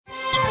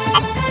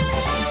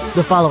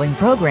The following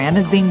program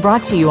is being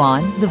brought to you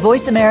on the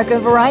Voice America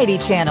Variety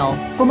Channel.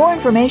 For more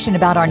information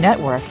about our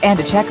network and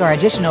to check our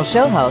additional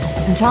show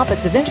hosts and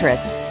topics of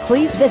interest,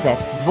 please visit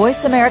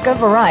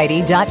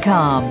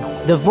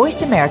voiceamericavariety.com. The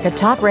Voice America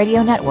Talk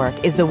Radio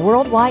Network is the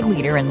worldwide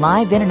leader in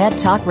live Internet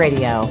talk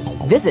radio.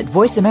 Visit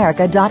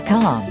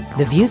voiceamerica.com.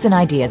 The views and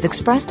ideas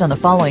expressed on the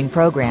following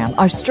program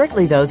are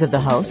strictly those of the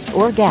host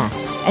or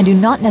guests and do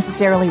not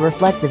necessarily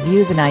reflect the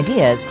views and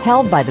ideas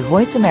held by the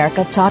Voice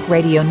America Talk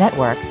Radio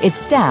Network, its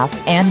staff,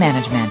 and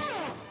management.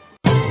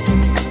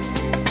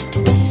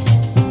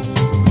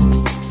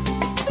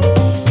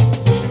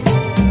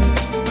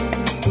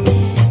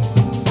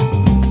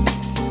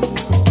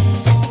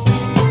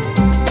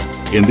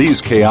 In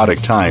these chaotic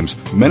times,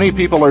 many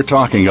people are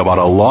talking about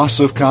a loss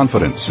of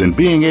confidence in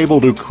being able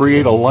to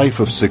create a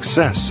life of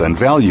success and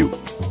value.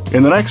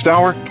 In the next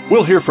hour,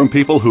 we'll hear from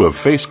people who have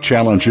faced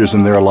challenges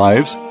in their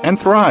lives and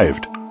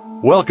thrived.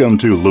 Welcome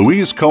to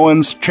Louise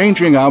Cohen's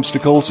Changing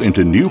Obstacles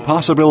into New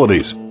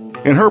Possibilities.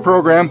 In her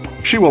program,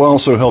 she will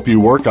also help you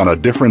work on a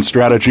different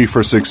strategy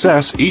for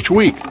success each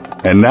week.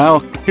 And now,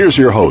 here's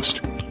your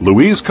host,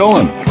 Louise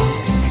Cohen.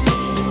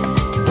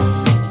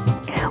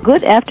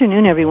 Good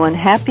afternoon, everyone.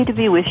 Happy to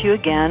be with you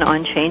again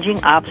on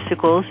Changing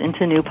Obstacles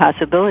into New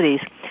Possibilities.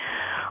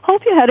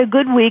 Hope you had a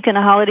good week and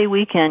a holiday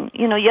weekend.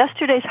 You know,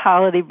 yesterday's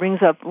holiday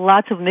brings up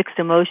lots of mixed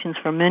emotions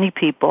for many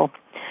people.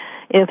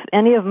 If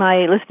any of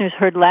my listeners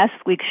heard last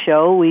week's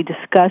show, we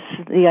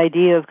discussed the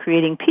idea of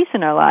creating peace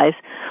in our lives.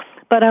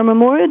 But our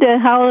Memorial Day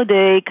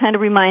holiday kind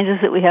of reminds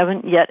us that we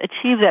haven't yet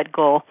achieved that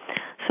goal.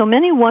 So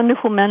many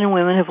wonderful men and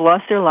women have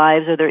lost their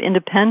lives or their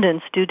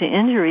independence due to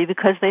injury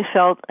because they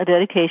felt a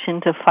dedication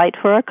to fight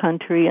for our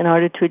country in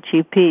order to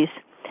achieve peace.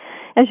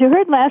 As you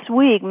heard last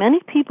week,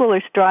 many people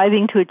are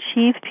striving to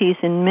achieve peace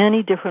in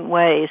many different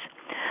ways.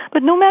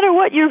 But no matter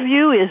what your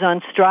view is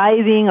on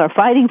striving or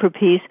fighting for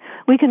peace,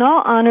 we can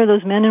all honor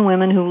those men and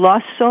women who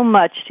lost so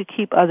much to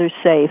keep others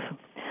safe.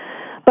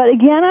 But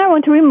again, I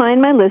want to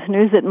remind my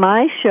listeners that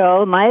my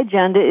show, my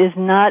agenda is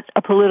not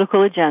a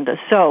political agenda.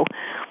 So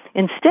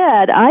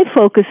instead, I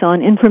focus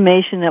on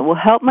information that will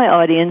help my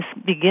audience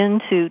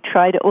begin to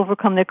try to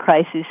overcome their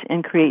crises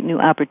and create new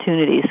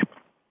opportunities.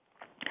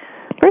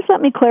 First, let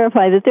me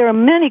clarify that there are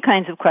many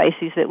kinds of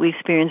crises that we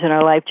experience in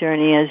our life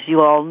journey, as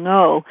you all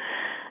know,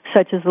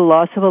 such as the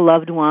loss of a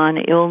loved one,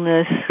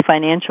 illness,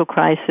 financial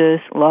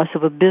crisis, loss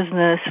of a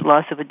business,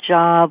 loss of a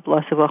job,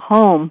 loss of a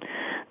home.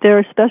 There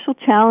are special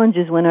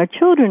challenges when our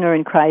children are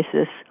in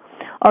crisis,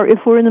 or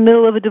if we're in the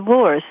middle of a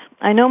divorce.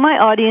 I know my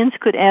audience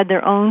could add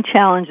their own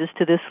challenges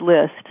to this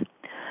list.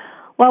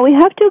 While we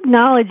have to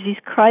acknowledge these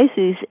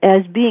crises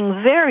as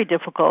being very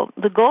difficult,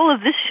 the goal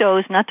of this show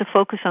is not to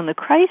focus on the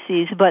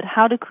crises, but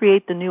how to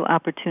create the new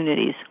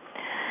opportunities.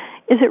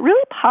 Is it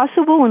really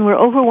possible when we're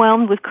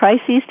overwhelmed with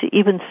crises to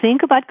even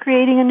think about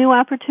creating a new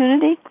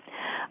opportunity?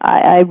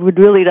 I would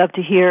really love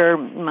to hear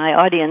my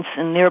audience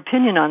and their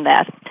opinion on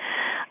that.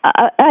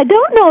 I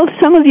don't know if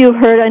some of you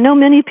have heard, I know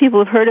many people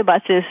have heard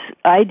about this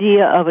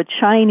idea of a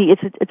Chinese,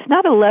 it's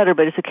not a letter,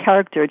 but it's a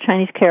character, a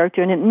Chinese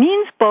character, and it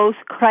means both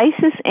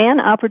crisis and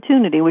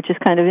opportunity, which is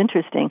kind of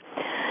interesting.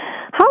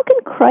 How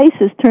can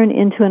crisis turn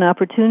into an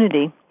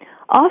opportunity?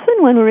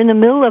 Often when we're in the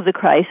middle of the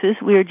crisis,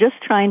 we are just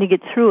trying to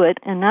get through it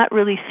and not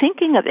really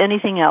thinking of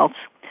anything else.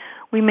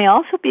 We may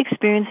also be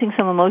experiencing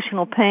some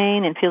emotional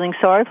pain and feeling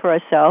sorry for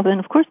ourselves, and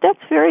of course that's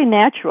very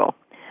natural.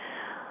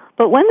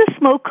 But when the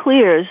smoke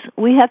clears,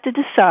 we have to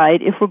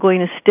decide if we're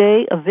going to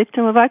stay a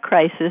victim of our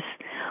crisis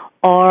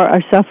or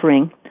our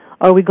suffering.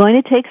 Are we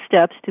going to take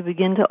steps to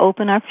begin to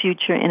open our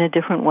future in a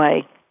different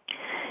way?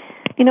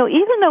 You know,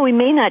 even though we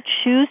may not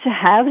choose to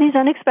have these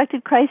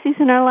unexpected crises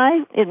in our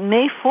life, it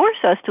may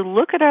force us to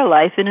look at our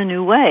life in a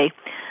new way.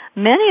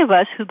 Many of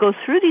us who go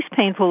through these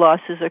painful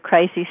losses or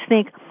crises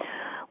think,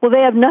 well,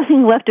 they have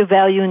nothing left of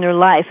value in their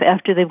life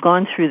after they've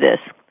gone through this.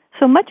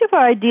 So much of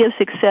our idea of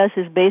success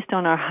is based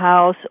on our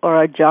house or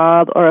our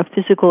job or a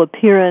physical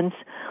appearance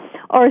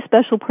or a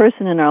special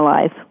person in our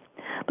life.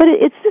 But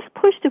it's this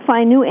push to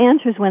find new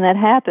answers when that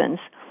happens,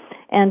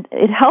 and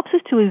it helps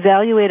us to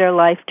evaluate our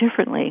life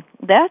differently.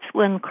 That's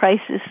when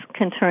crisis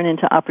can turn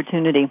into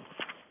opportunity.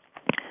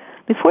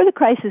 Before the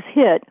crisis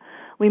hit,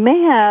 we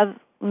may have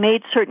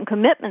made certain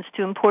commitments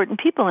to important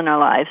people in our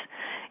lives.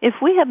 If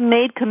we have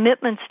made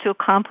commitments to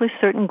accomplish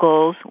certain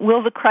goals,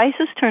 will the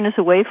crisis turn us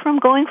away from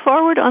going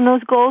forward on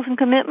those goals and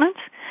commitments?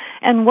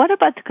 And what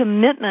about the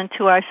commitment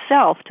to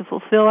ourselves to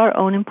fulfill our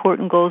own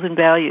important goals and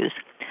values?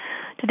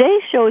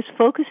 Today's show is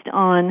focused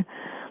on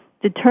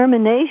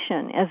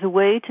determination as a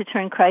way to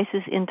turn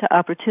crisis into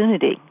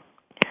opportunity.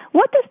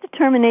 What does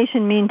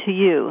determination mean to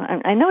you?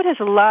 I know it has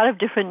a lot of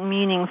different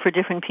meaning for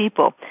different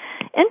people.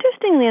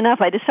 Interestingly enough,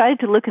 I decided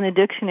to look in the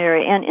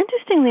dictionary, and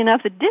interestingly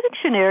enough, the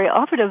dictionary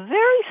offered a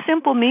very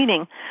simple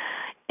meaning.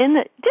 In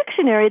the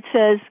dictionary, it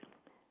says,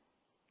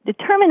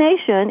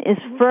 determination is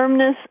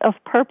firmness of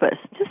purpose.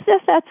 Just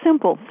that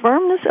simple,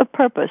 firmness of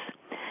purpose.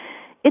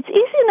 It's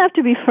easy enough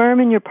to be firm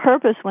in your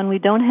purpose when we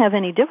don't have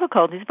any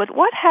difficulties, but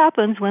what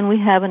happens when we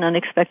have an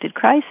unexpected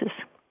crisis?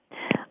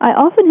 I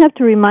often have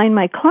to remind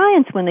my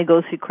clients when they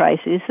go through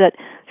crises that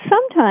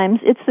sometimes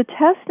it's the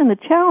test and the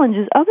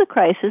challenges of the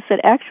crisis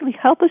that actually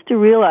help us to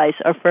realize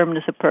our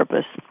firmness of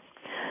purpose.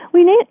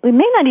 We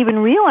may not even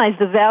realize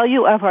the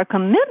value of our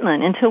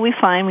commitment until we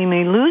find we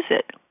may lose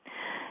it,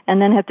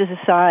 and then have to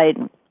decide,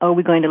 are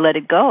we going to let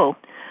it go?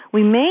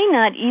 We may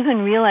not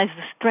even realize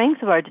the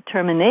strength of our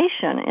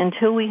determination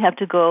until we have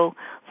to go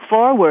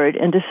forward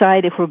and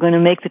decide if we're going to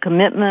make the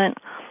commitment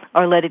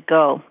or let it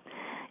go.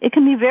 It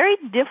can be very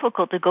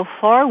difficult to go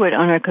forward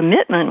on our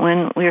commitment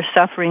when we are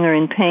suffering or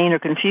in pain or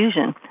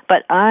confusion,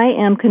 but I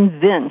am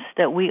convinced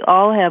that we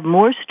all have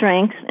more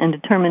strength and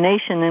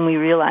determination than we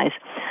realize.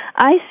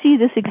 I see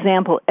this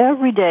example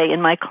every day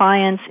in my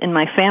clients, in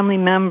my family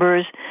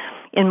members,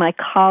 in my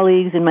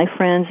colleagues, in my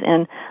friends,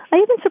 and I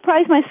even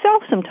surprise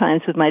myself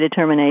sometimes with my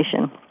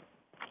determination.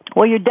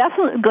 Well, you're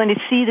definitely going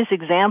to see this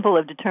example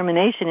of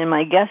determination in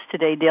my guest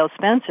today, Dale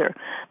Spencer.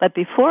 But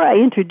before I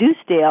introduce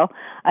Dale,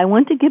 I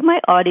want to give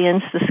my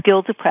audience the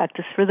skill to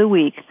practice for the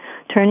week,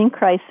 turning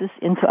crisis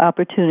into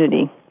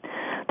opportunity.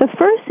 The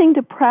first thing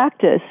to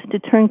practice to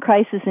turn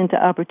crisis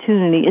into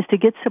opportunity is to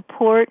get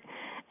support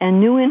and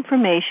new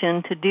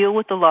information to deal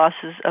with the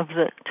losses of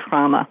the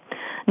trauma.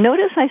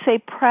 Notice I say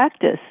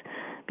practice,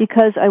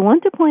 because I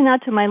want to point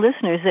out to my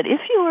listeners that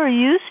if you are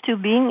used to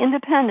being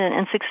independent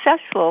and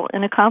successful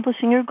in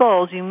accomplishing your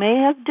goals, you may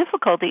have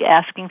difficulty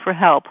asking for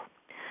help.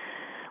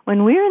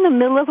 When we're in the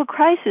middle of a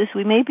crisis,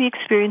 we may be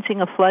experiencing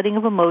a flooding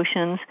of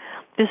emotions,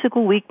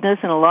 physical weakness,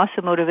 and a loss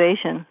of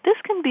motivation. This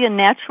can be a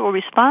natural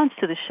response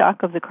to the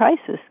shock of the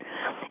crisis,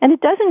 and it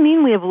doesn't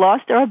mean we have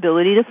lost our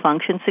ability to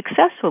function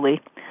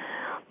successfully.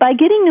 By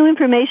getting new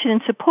information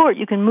and support,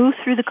 you can move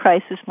through the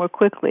crisis more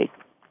quickly.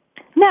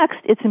 Next,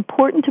 it's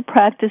important to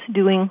practice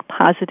doing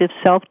positive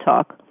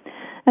self-talk.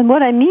 And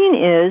what I mean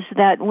is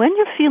that when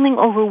you're feeling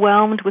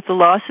overwhelmed with the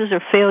losses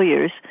or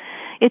failures,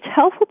 it's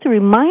helpful to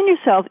remind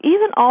yourself,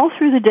 even all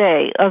through the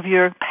day, of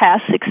your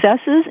past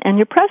successes and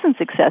your present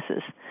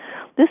successes.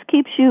 This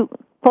keeps you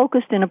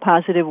focused in a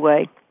positive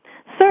way.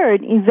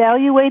 Third,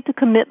 evaluate the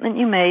commitment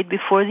you made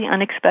before the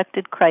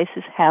unexpected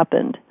crisis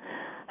happened.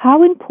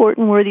 How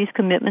important were these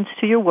commitments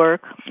to your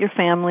work, your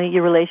family,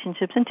 your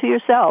relationships, and to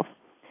yourself?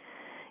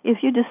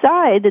 If you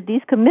decide that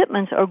these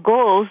commitments are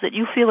goals that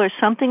you feel are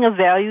something of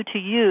value to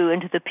you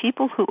and to the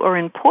people who are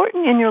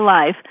important in your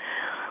life,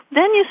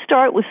 then you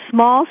start with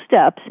small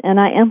steps, and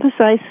I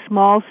emphasize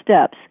small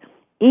steps,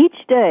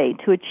 each day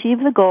to achieve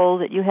the goal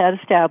that you had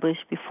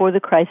established before the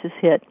crisis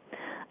hit.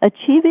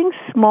 Achieving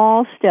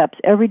small steps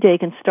every day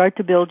can start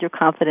to build your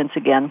confidence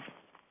again.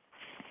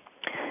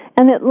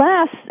 And at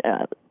last,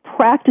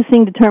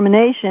 practicing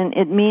determination,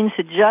 it means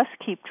to just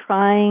keep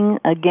trying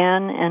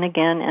again and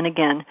again and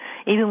again.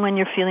 Even when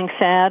you're feeling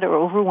sad or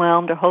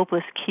overwhelmed or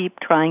hopeless, keep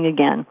trying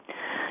again.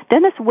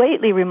 Dennis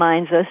Waitley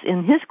reminds us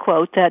in his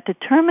quote that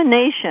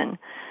determination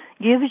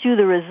gives you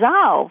the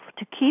resolve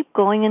to keep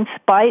going in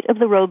spite of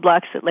the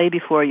roadblocks that lay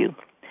before you.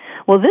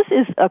 Well, this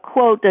is a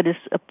quote that is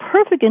a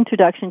perfect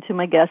introduction to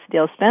my guest,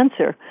 Dale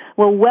Spencer.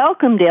 Well,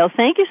 welcome, Dale.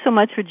 Thank you so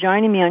much for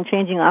joining me on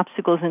Changing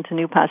Obstacles into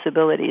New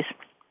Possibilities.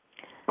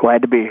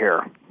 Glad to be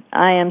here.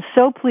 I am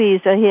so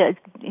pleased. Dale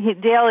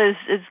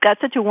has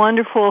got such a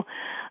wonderful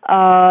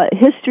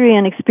history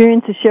and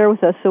experience to share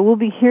with us, so we'll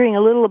be hearing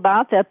a little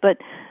about that. But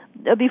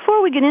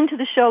before we get into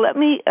the show, let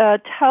me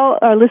tell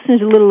our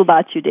listeners a little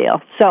about you,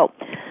 Dale. So,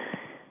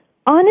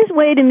 on his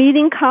way to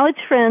meeting college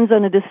friends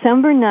on a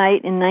December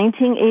night in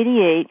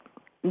 1988,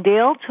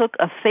 Dale took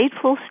a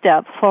fateful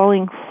step,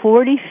 falling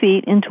 40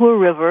 feet into a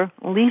river,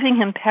 leaving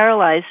him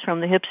paralyzed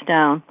from the hips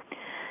down.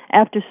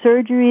 After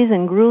surgeries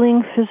and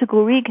grueling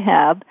physical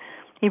rehab,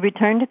 he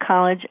returned to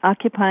college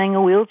occupying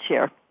a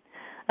wheelchair.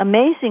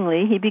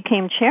 Amazingly, he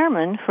became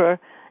chairman for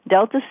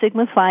Delta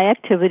Sigma Phi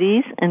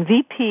activities and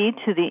VP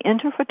to the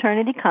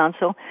Interfraternity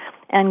Council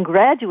and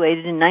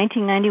graduated in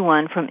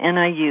 1991 from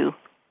NIU.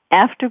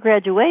 After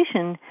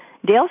graduation,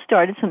 Dale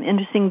started some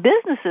interesting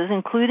businesses,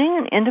 including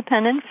an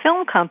independent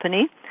film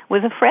company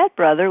with a frat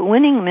brother,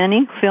 winning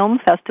many film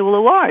festival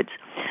awards.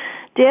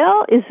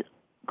 Dale is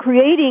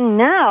creating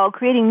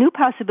new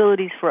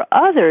possibilities for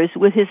others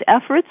with his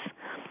efforts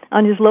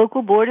on his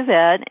local Board of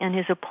Ed and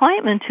his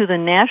appointment to the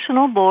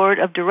National Board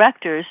of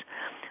Directors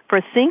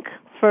for Think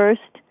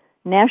First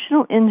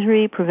National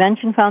Injury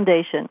Prevention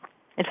Foundation.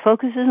 It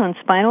focuses on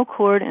spinal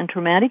cord and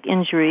traumatic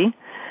injury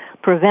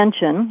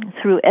prevention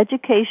through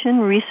education,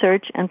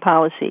 research, and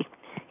policy.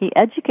 He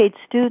educates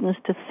students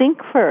to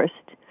think first,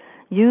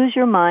 use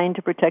your mind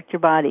to protect your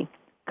body.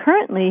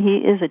 Currently, he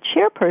is a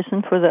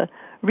chairperson for the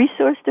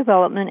Resource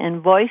Development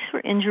and Voice for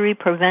Injury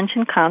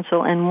Prevention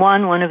Council and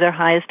won one of their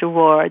highest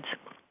awards.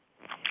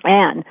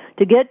 And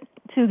to get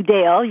to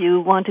Dale,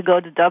 you want to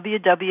go to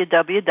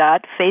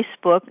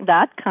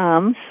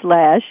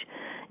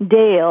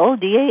www.facebook.com/Dale,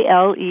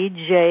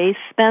 D-A-L-E-J,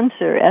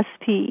 Spencer,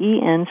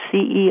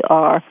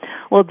 S-P-E-N-C-E-R.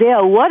 Well,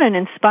 Dale, what an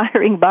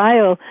inspiring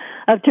bio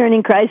of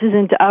turning crisis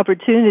into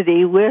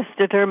opportunity with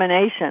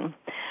determination.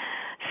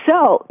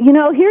 So,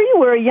 here you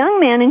were, a young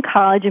man in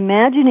college,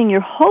 imagining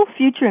your whole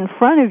future in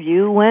front of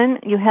you when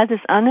you had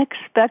this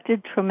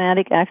unexpected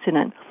traumatic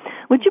accident.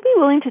 Would you be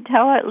willing to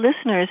tell our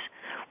listeners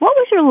what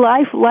was your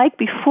life like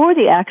before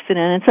the accident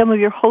and some of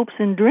your hopes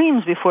and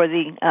dreams before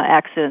the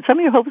accident, some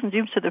of your hopes and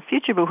dreams for the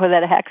future before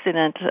that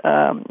accident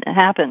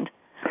happened?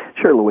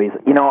 Sure, Louise.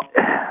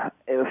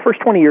 The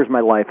first 20 years of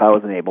my life, I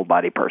was an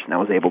able-bodied person. I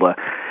was able to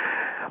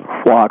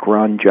walk,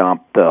 run,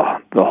 jump, the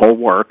whole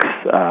works.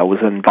 I was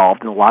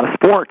involved in a lot of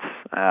sports,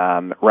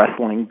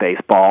 wrestling,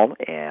 baseball,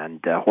 and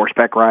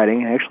horseback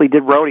riding. I actually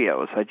did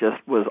rodeos. I just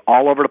was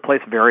all over the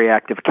place, very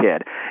active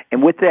kid.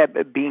 And with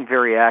that being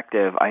very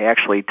active, I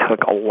actually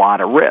took a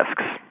lot of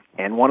risks.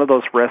 And one of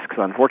those risks,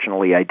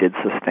 unfortunately, I did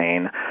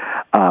sustain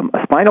a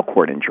spinal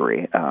cord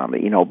injury.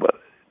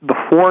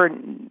 Before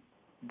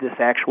this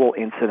actual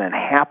incident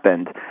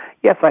happened,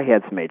 yes, I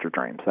had some major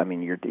dreams. I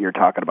mean, you're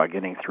talking about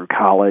getting through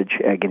college,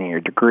 getting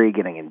your degree,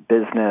 getting in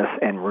business,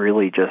 and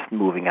really just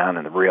moving on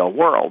in the real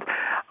world.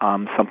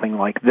 Something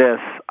like this,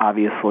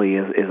 obviously,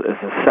 is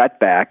a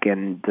setback,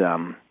 and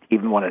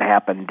even when it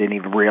happened, didn't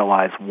even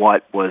realize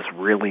what was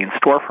really in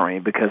store for me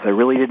because I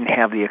really didn't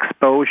have the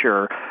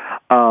exposure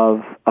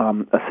of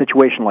a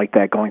situation like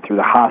that, going through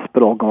the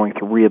hospital, going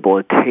through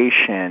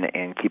rehabilitation,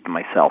 and keeping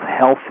myself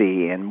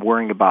healthy, and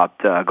worrying about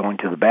going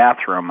to the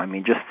bathroom. I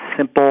mean, just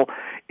simple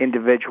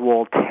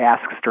individual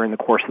tasks during the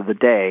course of the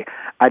day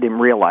I didn't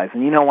realize.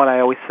 And you know what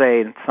I always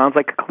say, it sounds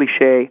like a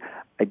cliche,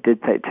 I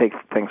did take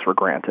things for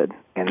granted,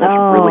 and this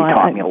really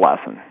taught me a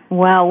lesson.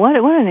 Wow, what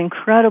an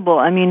incredible,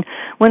 I mean,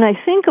 when I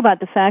think about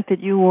the fact that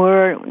you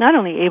were not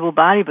only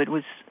able-bodied, but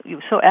you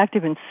were so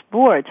active in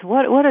sports,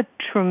 what a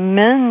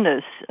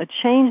tremendous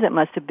change that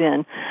must have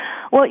been.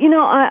 Well,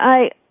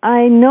 I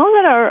know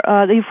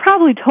that you've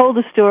probably told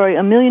the story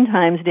a million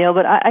times, Dale,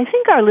 but I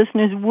think our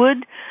listeners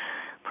would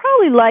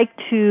probably like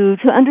to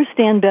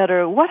understand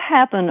better what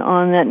happened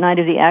on that night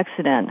of the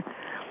accident.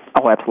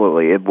 Oh,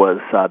 absolutely. It was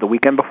the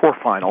weekend before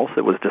finals.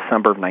 It was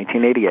December of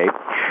 1988,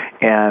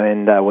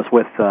 and I was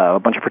with a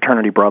bunch of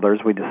fraternity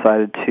brothers. We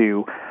decided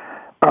to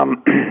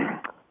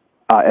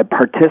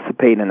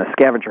participate in a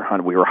scavenger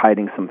hunt. We were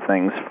hiding some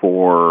things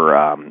for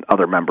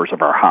other members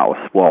of our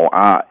house. Well,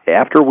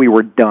 after we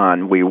were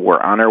done, we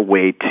were on our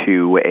way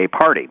to a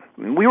party.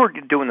 We were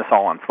doing this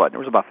all on foot. There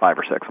was about 5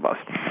 or 6 of us.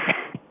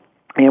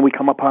 And we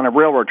come upon a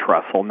railroad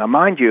trestle. Now,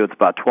 mind you, it's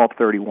about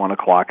 12:30, 1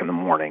 o'clock in the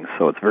morning,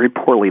 so it's a very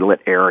poorly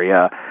lit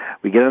area.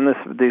 We get on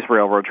these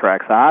railroad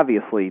tracks,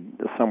 obviously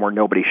somewhere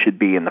nobody should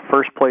be in the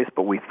first place,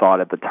 but we thought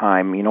at the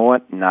time, you know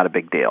what, not a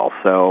big deal.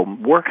 So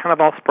we're kind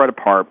of all spread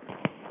apart.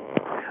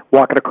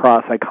 Walking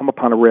across, I come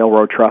upon a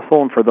railroad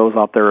trestle, and for those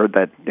out there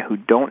who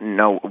don't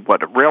know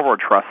what a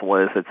railroad trestle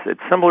is,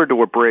 it's similar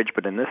to a bridge,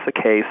 but in this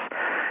case,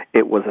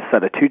 it was a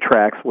set of 2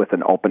 tracks with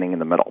an opening in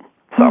the middle.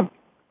 So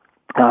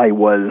I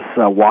was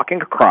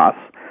walking across,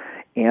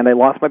 and I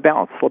lost my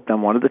balance, slipped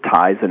on one of the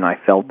ties, and I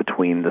fell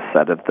between the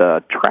set of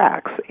the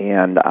tracks,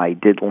 and I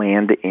did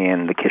land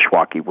in the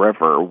Kishwaukee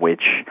River,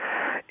 which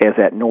is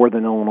at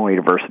Northern Illinois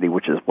University,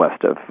 which is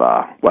west of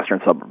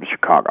western suburb of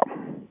Chicago.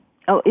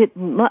 Oh,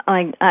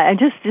 I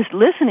just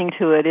listening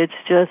to it, it's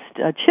just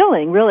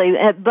chilling, really.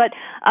 But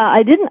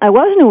I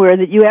wasn't aware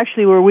that you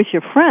actually were with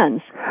your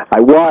friends.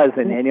 I was,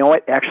 and you know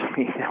what?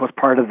 Actually, that was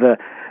part of the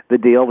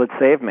deal that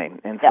saved me.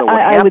 And so what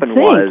happened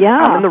was,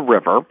 I'm in the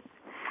river.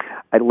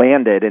 I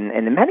landed, and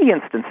in many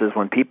instances,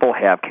 when people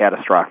have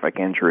catastrophic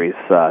injuries,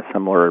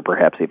 similar or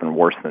perhaps even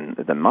worse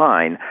than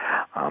mine,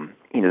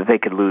 they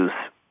could lose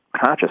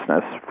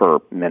consciousness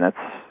for minutes,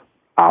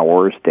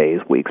 hours,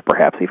 days, weeks,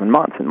 perhaps even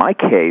months. In my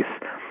case,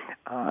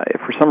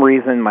 for some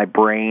reason, my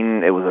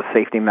brain, it was a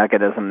safety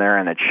mechanism there,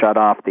 and it shut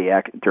off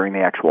during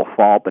the actual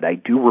fall, but I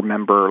do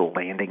remember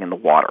landing in the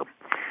water.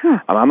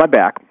 I'm on my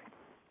back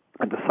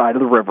at the side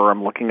of the river.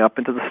 I'm looking up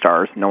into the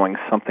stars, knowing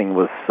something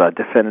was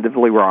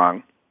definitively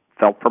wrong.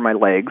 Felt for my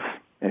legs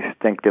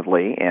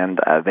instinctively, and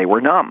they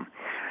were numb.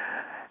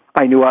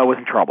 I knew I was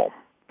in trouble.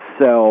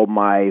 So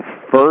my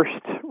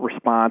first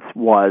response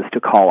was to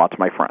call out to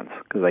my friends,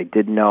 because I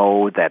did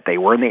know that they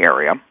were in the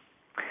area.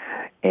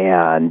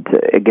 And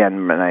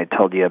again, when I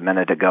told you a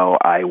minute ago,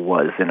 I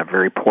was in a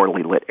very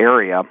poorly lit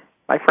area.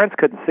 My friends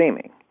couldn't see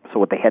me. So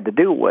what they had to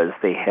do was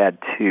they had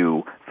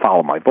to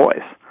follow my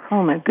voice.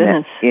 Oh, my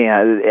goodness.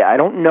 Yeah, I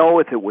don't know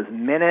if it was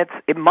minutes.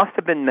 It must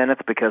have been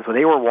minutes, because when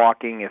they were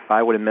walking, if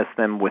I would have missed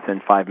them within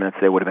 5 minutes,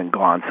 they would have been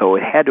gone. So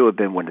it had to have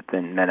been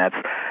within minutes.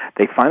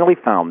 They finally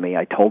found me.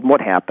 I told them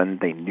what happened.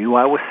 They knew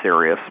I was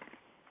serious.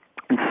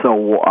 And so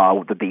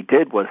what they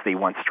did was they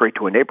went straight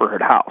to a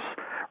neighbor's house.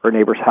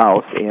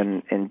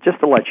 And just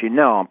to let you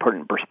know, and put it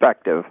in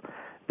perspective,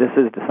 this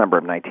is December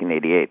of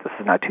 1988. This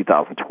is not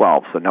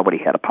 2012, so nobody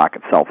had a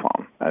pocket cell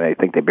phone. I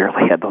think they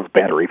barely had those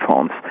battery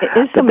phones.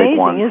 It's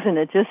amazing, isn't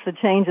it, just the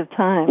change of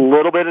time? A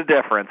little bit of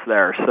difference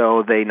there.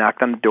 So they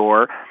knocked on the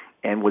door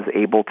and was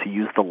able to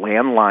use the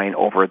landline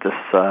over at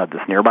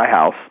this nearby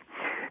house,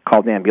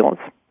 called the ambulance.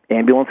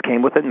 Ambulance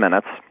came within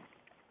minutes,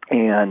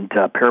 and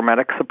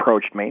paramedics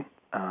approached me.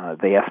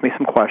 They asked me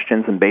some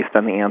questions, and based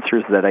on the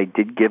answers that I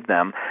did give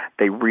them,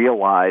 they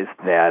realized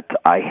that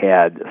I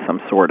had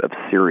some sort of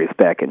serious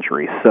back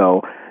injury.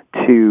 So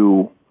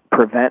to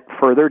prevent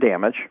further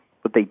damage,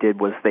 what they did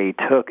was they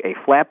took a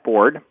flat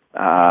board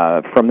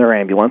from their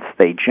ambulance.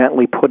 They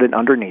gently put it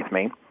underneath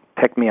me,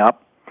 picked me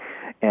up,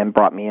 and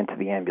brought me into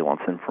the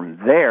ambulance. And from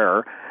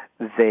there,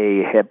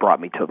 they had brought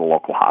me to the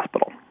local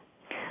hospital.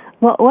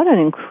 Well, what an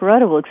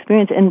incredible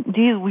experience! And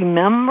do you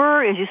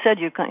remember, as you said,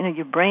 your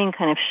brain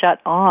kind of shut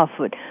off?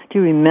 But do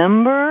you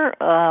remember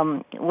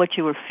what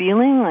you were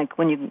feeling like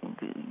when you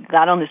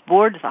got on this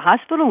board at the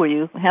hospital? Were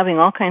you having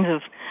all kinds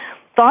of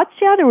thoughts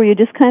yet, or were you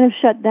just kind of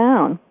shut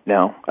down?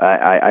 No,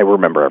 I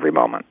remember every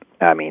moment.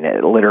 I mean,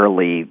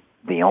 literally,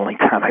 the only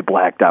time I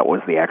blacked out was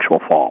the actual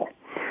fall.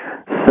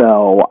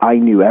 So I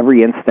knew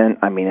every instant.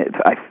 I mean,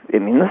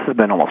 this has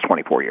been almost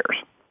 24 years.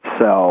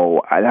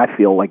 So I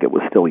feel like it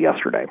was still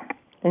yesterday.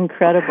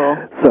 Incredible.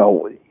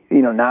 So,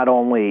 not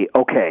only,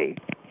 okay,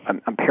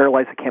 I'm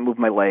paralyzed, I can't move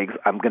my legs,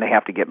 I'm going to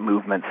have to get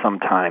movement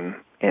sometime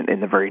in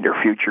the very near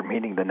future,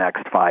 meaning the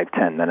next 5,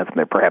 10 minutes,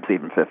 perhaps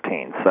even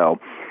 15. So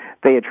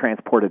they had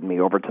transported me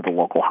over to the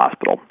local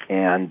hospital,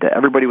 and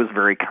everybody was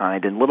very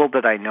kind, and little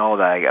did I know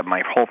that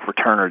my whole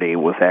fraternity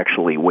was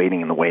actually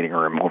waiting in the waiting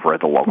room over at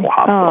the local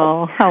hospital.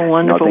 Oh, how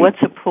wonderful. What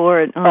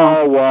support.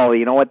 Oh, well,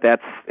 you know what,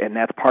 that's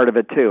part of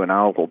it, too, and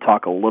we'll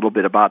talk a little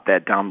bit about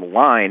that down the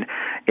line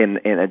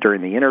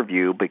during the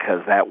interview,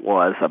 because that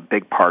was a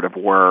big part of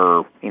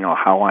where,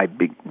 how I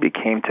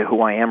became to who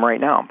I am right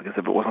now, because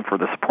if it wasn't for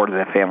the support of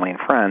that family and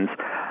friends,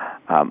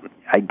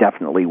 I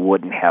definitely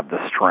wouldn't have the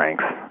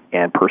strength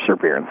and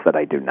perseverance that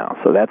I do now.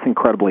 So that's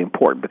incredibly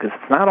important, because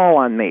it's not all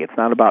on me. It's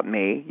not about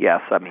me.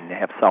 Yes, they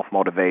have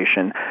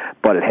self-motivation,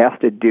 but it has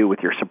to do with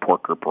your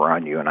support group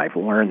around you, and I've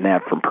learned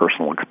that from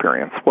personal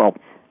experience. Well,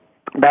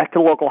 back to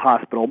the local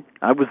hospital.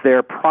 I was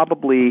there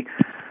probably,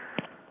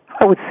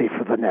 I would say,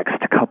 for the next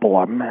couple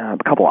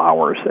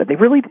hours. They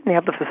really didn't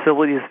have the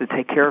facilities to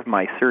take care of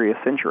my serious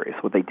injuries.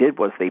 What they did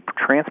was they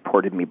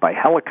transported me by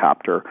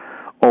helicopter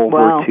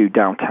over to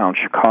downtown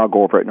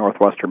Chicago, over at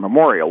Northwestern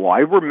Memorial. Well, I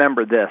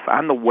remember this.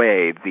 On the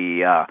way,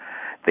 the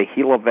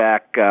Helivac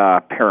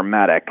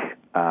paramedic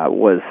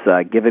was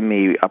giving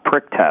me a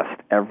prick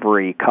test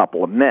every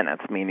couple of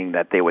minutes, meaning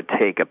that they would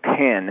take a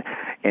pin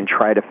and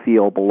try to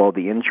feel below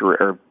the injury,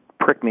 or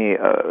prick me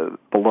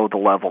below the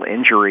level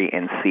injury,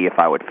 and see if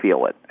I would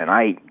feel it. And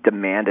I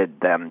demanded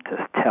them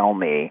to tell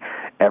me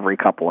every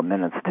couple of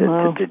minutes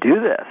to do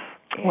this.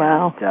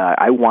 Wow. And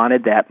I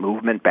wanted that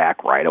movement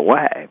back right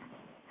away.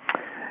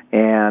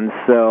 And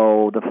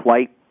so the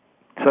flight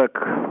took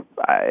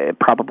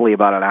probably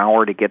about an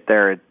hour to get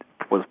there. It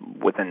was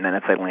within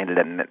minutes. I landed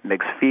at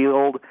Meigs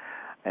Field,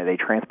 and they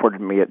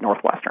transported me at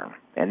Northwestern.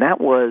 And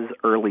that was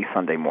early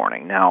Sunday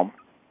morning. Now,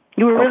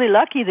 you were really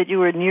lucky that you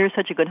were near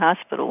such a good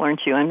hospital,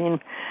 weren't you? I mean,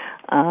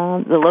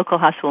 the local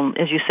hospital,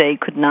 as you say,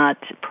 could not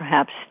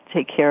perhaps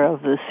take care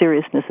of the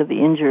seriousness of the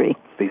injury.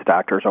 These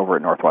doctors over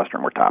at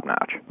Northwestern were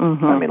top-notch.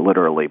 Mm-hmm.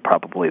 Literally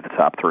probably the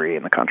top 3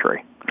 in the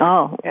country.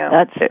 Oh,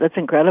 yeah, that's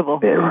incredible.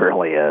 It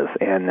really is.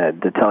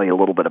 And to tell you a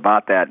little bit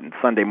about that,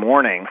 Sunday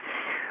morning,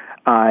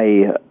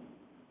 I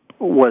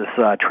was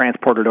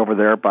transported over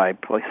there by,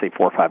 let's say,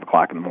 4 or 5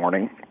 o'clock in the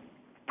morning,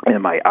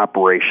 and my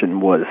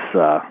operation was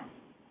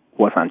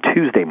on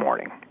Tuesday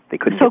morning. They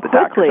couldn't get the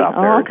doctors out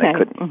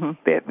there.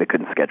 Okay. They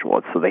couldn't schedule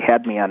it, so they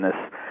had me on this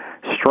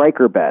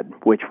striker bed,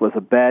 which was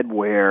a bed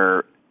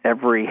where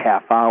every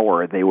half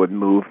hour they would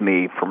move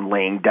me from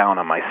laying down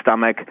on my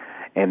stomach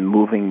and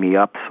moving me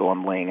up, so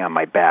I'm laying on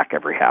my back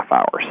every half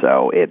hour.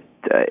 So it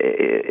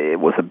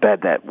was a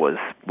bed that went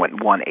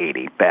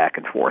 180 back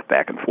and forth,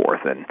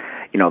 and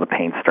the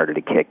pain started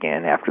to kick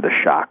in after the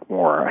shock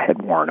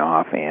had worn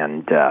off,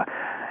 and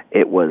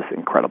it was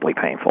incredibly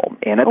painful.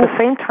 And at the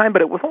same time,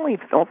 but it was only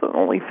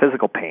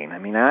physical pain.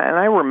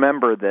 I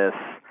remember this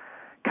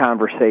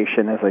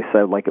conversation, as I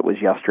said, like it was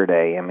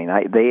yesterday.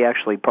 They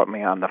actually put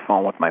me on the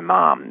phone with my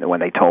mom when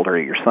they told her,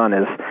 your son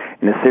is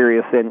in a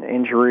serious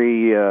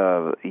injury,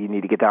 you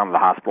need to get down to the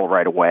hospital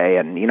right away.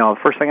 And, the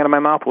first thing out of my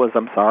mouth was,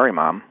 I'm sorry,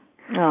 Mom.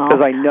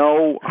 Because I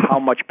know how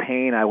much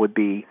pain I would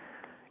be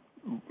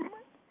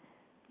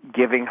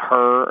giving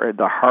her,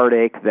 the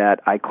heartache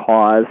that I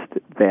caused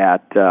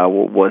that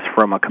was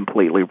from a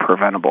completely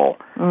preventable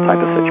type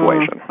of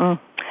situation.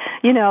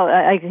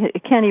 I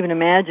can't even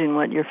imagine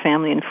what your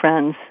family and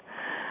friends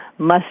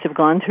must have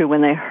gone through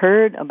when they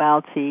heard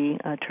about the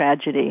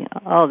tragedy.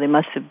 Oh, they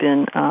must have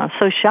been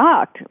so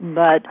shocked.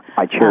 But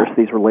I cherish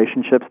these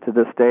relationships to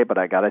this day, but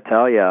I got to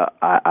tell you,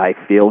 I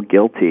feel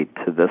guilty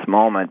to this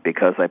moment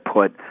because I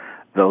put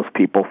those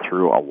people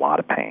through a lot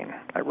of pain.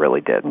 I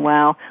really did.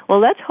 Wow. Well,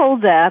 let's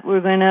hold that.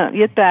 We're going to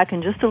get back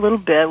in just a little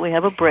bit. We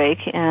have a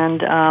break, and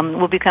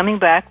we'll be coming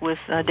back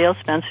with Dale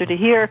Spencer to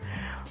hear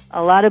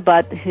a lot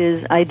about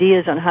his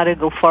ideas on how to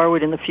go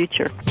forward in the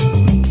future.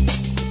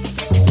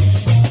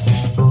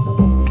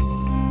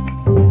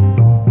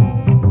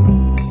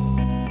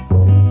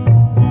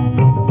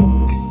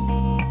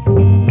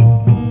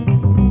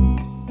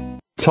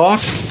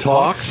 Talk,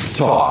 talk,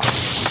 talk.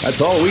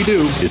 That's all we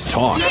do is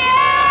talk.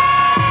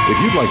 Yeah! If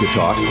you'd like to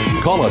talk,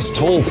 call us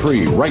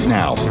toll-free right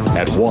now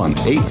at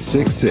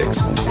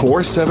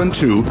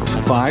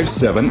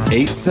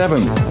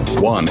 1-866-472-5787.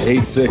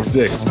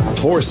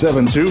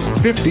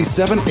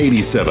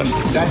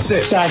 1-866-472-5787. That's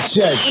it.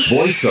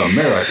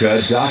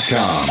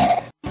 VoiceAmerica.com.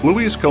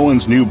 Louise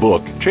Cohen's new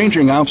book,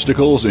 Changing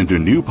Obstacles into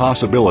New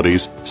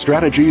Possibilities,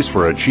 Strategies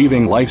for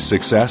Achieving Life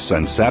Success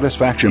and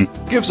Satisfaction,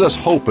 gives us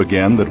hope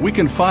again that we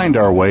can find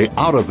our way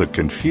out of the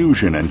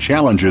confusion and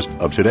challenges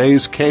of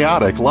today's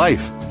chaotic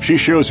life. She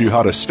shows you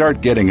how to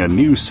start getting a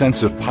new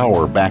sense of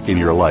power back in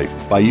your life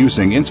by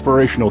using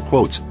inspirational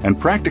quotes and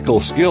practical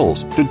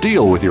skills to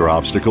deal with your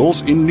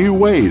obstacles in new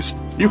ways.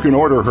 You can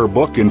order her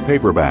book in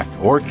paperback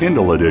or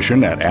Kindle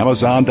edition at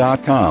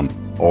Amazon.com.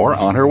 or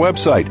on her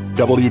website,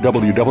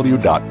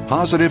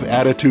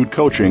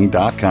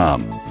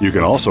 www.positiveattitudecoaching.com. You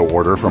can also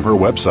order from her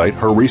website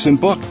her recent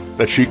book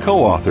that she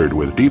co-authored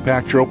with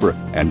Deepak Chopra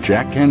and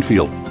Jack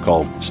Canfield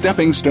called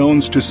Stepping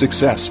Stones to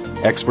Success.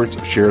 Experts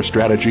share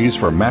strategies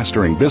for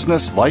mastering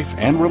business, life,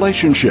 and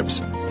relationships.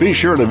 Be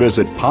sure to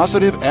visit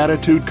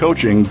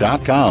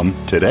positiveattitudecoaching.com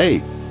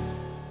today.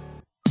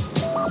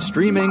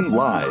 Streaming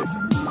live,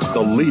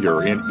 the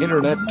leader in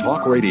Internet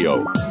talk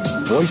radio,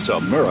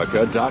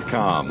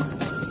 VoiceAmerica.com.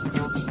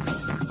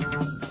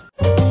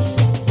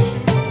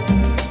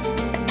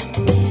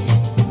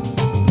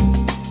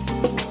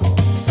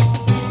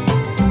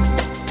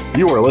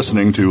 You are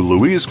listening to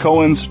Louise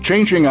Cohen's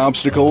Changing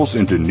Obstacles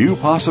into New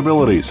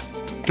Possibilities.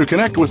 To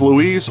connect with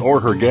Louise or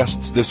her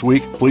guests this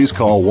week, please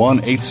call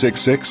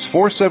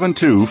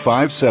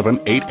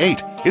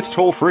 1-866-472-5788. It's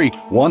toll free,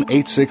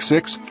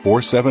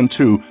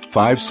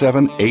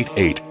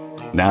 1-866-472-5788.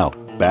 Now,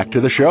 back to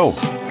the show.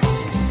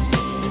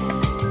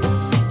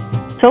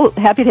 So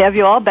happy to have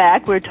you all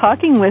back. We're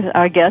talking with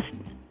our guest,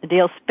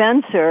 Dale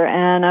Spencer,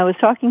 and I was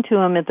talking to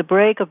him at the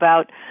break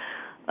about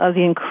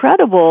the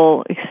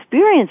incredible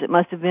experience it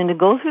must have been to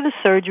go through the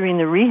surgery and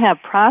the rehab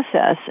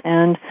process,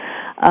 and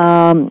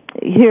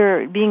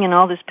here being in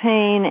all this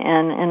pain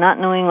and not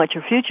knowing what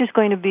your future is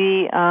going to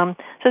be.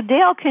 So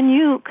Dale, can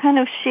you kind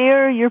of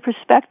share your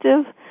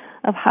perspective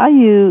of how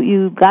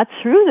you got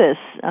through this?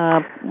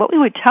 What you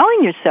were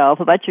telling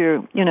yourself about your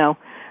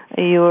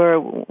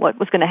what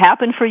was going to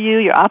happen for you,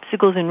 your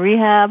obstacles in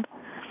rehab?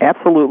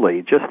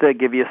 Absolutely. Just to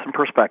give you some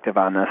perspective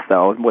on this,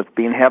 though, with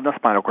having a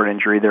spinal cord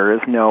injury, there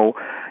is no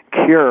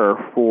cure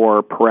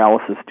for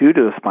paralysis due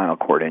to a spinal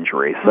cord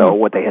injury. So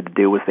what they had to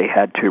do was they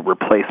had to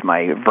replace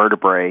my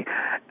vertebrae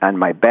on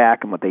my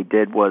back, and what they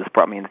did was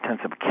brought me into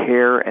intensive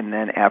care, and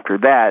then after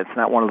that, it's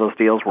not one of those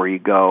deals where you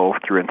go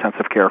through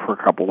intensive care for a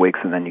couple of weeks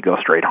and then you go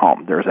straight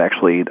home. There's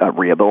actually a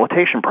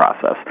rehabilitation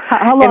process.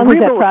 How long is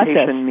that process?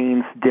 Rehabilitation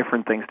means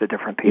different things to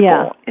different people.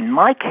 Yeah. In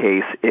my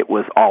case, it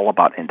was all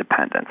about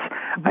independence.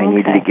 I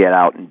needed to get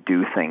out and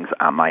do things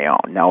on my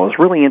own. Now, it was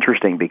really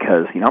interesting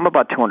because, I'm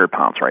about 200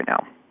 pounds right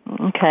now.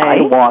 Okay. I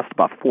lost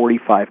about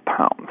 45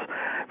 pounds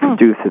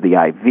due to the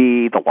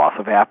IV, the loss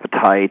of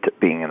appetite,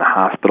 being in the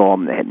hospital,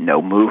 and they had no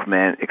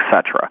movement,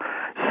 etc.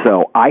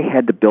 So I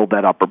had to build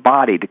that upper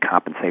body to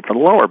compensate for the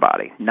lower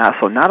body.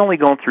 So not only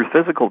going through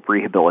physical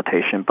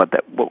rehabilitation, but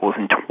that what was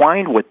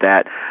entwined with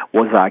that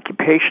was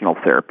occupational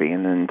therapy.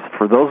 And then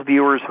for those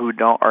viewers who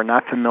are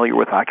not familiar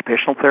with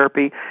occupational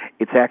therapy,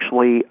 it's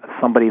actually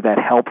somebody that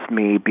helps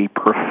me be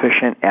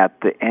proficient at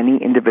any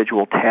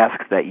individual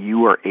task that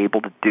you are able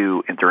to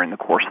do during the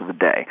course of the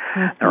day.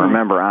 Mm-hmm. Now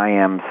remember, I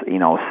am,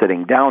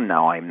 sitting down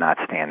now. I'm not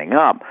standing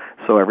up.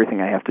 So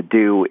everything I have to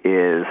do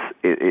is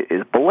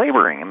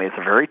belaboring. I mean, it's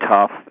very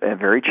tough and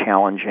very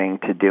challenging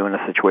to do in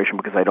a situation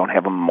because I don't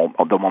have the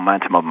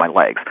momentum of my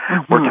legs.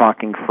 Mm-hmm. We're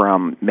talking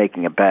from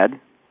making a bed,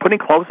 putting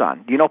clothes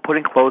on.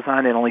 Putting clothes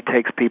on, it only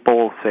takes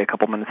people, say, a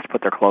couple minutes to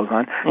put their clothes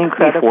on.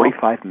 Incredible. It took me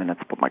 45 minutes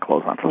to put my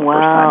clothes on for the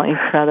first time. Wow,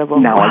 incredible.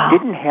 Now, wow. I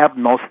didn't have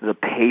most of the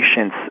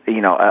patience,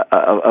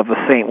 of a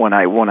saint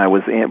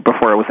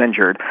before I was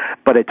injured,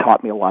 but it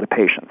taught me a lot of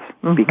patience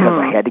because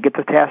I had to get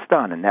the task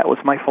done, and that was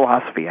my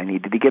philosophy. I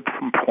needed to get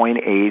from point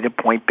A to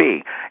point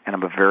B, and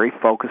I'm a very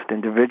focused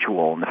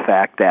individual in the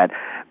fact that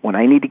when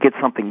I need to get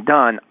something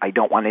done, I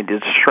don't want any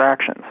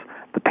distractions.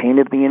 The pain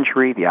of the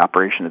injury, the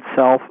operation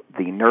itself,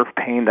 the nerve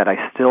pain that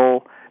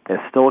still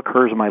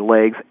occurs in my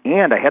legs,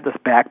 and I had this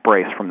back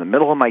brace from the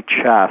middle of my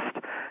chest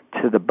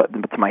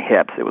to my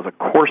hips. It was a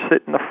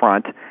corset in the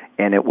front,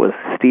 and it was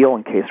steel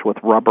encased with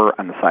rubber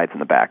on the sides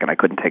and the back, and I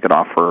couldn't take it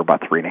off for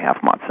about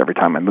 3.5 months. Every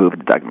time I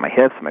moved, it dug in my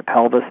hips, my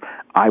pelvis.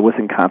 I was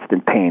in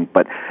constant pain.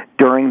 But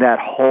during that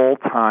whole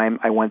time,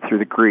 I went through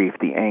the grief,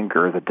 the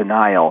anger, the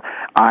denial.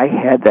 I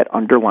had that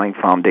underlying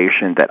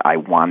foundation that I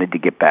wanted to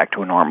get back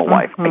to a normal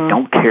life. I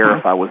don't care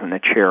if I was in a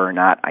chair or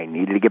not. I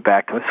needed to get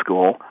back to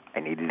school. I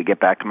needed to get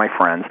back to my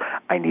friends.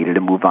 I needed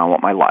to move on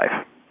with my life.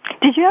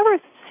 Did you ever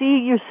see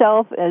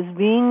yourself as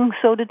being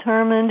so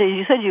determined? As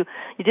you said, you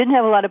didn't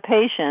have a lot of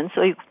patience,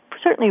 so you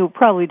certainly were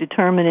probably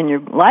determined in your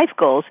life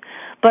goals,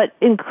 but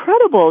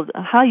incredible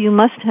how you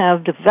must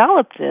have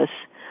developed this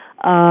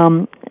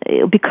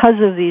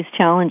because of these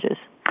challenges.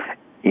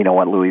 you know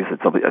what, Louise,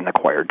 it's an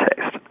acquired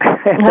taste.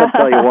 And I'll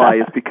tell you why.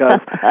 Is because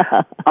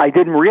I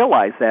didn't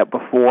realize that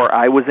before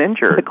I was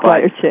injured.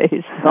 Acquired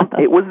taste.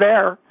 It was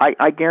there.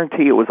 I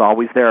guarantee it was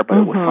always there, but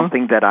it was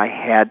something that I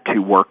had to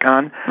work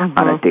on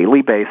a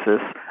daily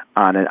basis,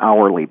 on an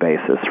hourly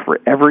basis, for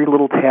every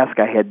little task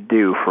I had to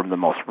do, from the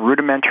most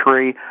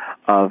rudimentary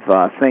of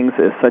things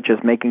such as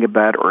making a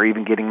bed or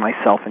even getting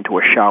myself into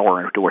a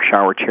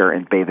shower chair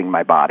and bathing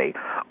my body,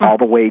 all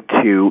the way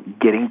to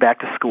getting back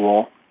to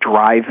school,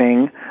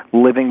 driving,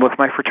 living with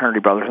my fraternity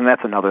brothers. And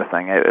that's another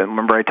thing.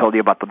 Remember I told you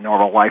about the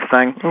normal life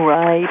thing?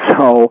 Right.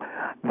 So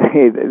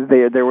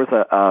there was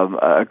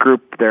a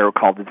group there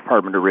called the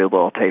Department of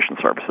Rehabilitation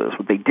Services.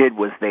 What they did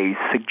was they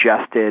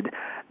suggested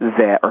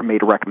that, or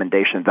made a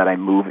recommendation that I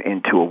move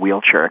into a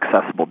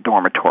wheelchair-accessible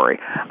dormitory.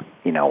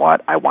 You know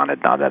what? I wanted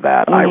none of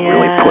that. I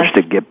really pushed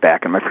to get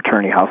back in my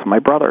fraternity house with my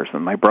brothers.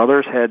 And my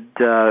brothers had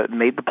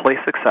made the place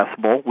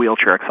accessible,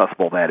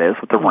 wheelchair-accessible, that is,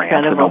 with the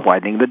ramps and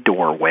widening the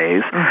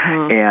doorways.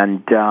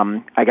 And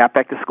I got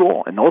back to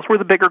school. And those were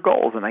the bigger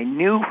goals. And I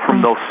knew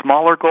from those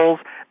smaller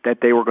goals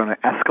that they were going to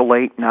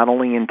escalate not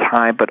only in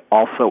time but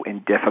also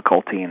in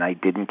difficulty. And I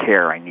didn't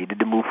care. I needed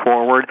to move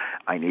forward.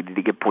 I needed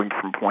to get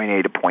from point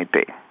A to point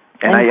B.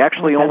 And I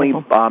actually only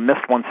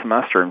missed one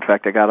semester. In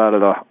fact, I got out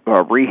of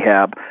the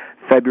rehab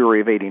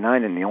February of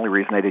 '89, and the only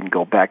reason I didn't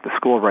go back to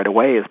school right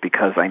away is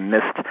because I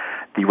missed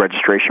the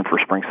registration for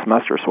spring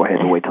semester, so I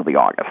had to wait till the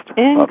August of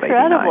 '89.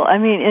 Incredible. I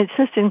mean, it's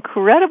just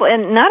incredible.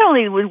 And not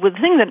only, the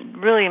thing that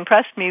really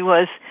impressed me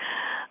was,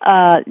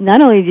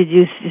 not only did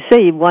you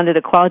say you wanted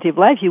a quality of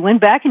life, you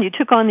went back and you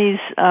took on these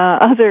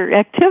other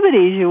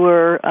activities. You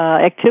were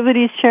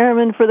activities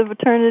chairman for the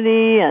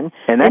fraternity and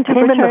that came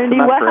in the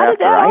semester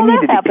after.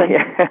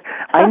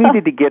 I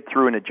needed to get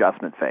through an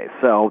adjustment phase.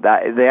 So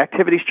the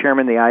activities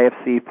chairman, the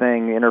IFC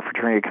thing,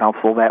 Interfraternity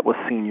Council, that was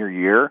senior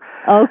year.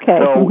 Okay.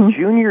 So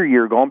junior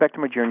year, going back to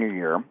my junior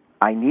year,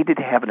 I needed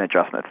to have an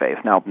adjustment phase.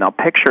 Now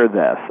picture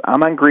this.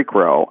 I'm on Greek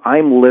Row.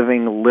 I'm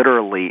living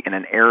literally in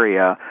an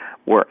area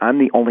where I'm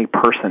the only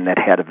person that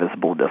had a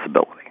visible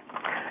disability.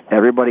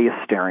 Everybody is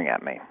staring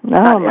at me.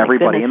 Not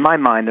everybody. Goodness. In my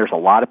mind, there's a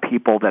lot of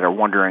people that are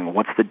wondering,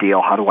 what's the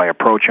deal? How do I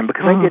approach him?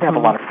 Because I did have a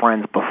lot of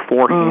friends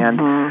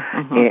beforehand.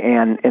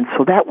 And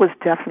so that was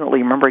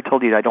definitely, remember I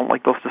told you I don't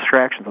like those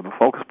distractions. I'm a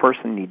focused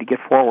person, need to get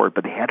forward.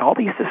 But they had all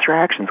these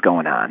distractions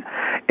going on.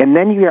 And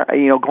then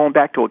you're going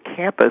back to a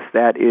campus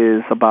that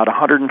is about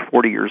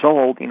 140 years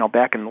old.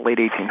 Back in the late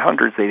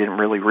 1800s, they didn't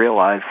really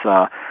realize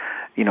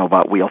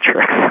about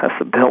wheelchair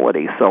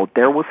accessibility. So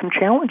there was some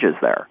challenges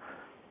there.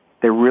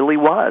 There really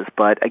was.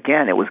 But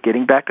again, it was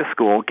getting back to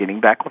school, getting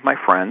back with my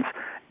friends,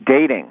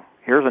 dating.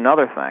 Here's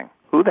another thing.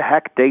 Who the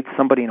heck dates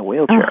somebody in a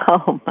wheelchair?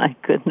 Oh, my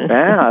goodness.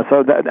 Yeah,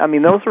 so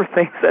those were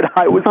things that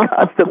I was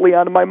constantly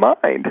on my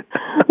mind.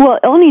 Well,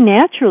 only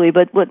naturally,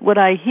 but what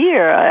I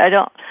hear,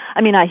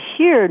 I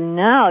hear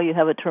now you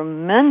have a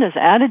tremendous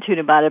attitude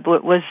about it,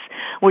 but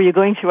were you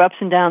going through ups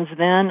and downs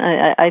then?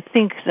 I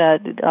think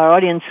that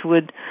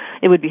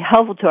it would be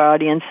helpful to our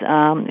audience,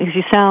 because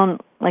you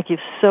sound like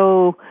you've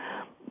so,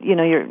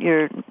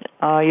 your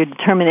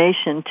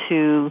determination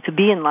to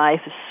be in life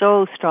is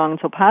so strong and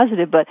so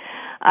positive, but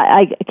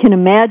I can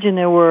imagine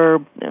there were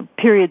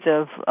periods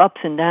of ups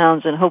and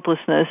downs and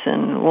hopelessness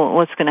and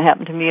what's going to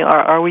happen to me,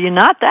 or were you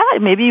not that?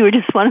 Maybe you were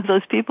just one of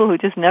those people who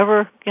just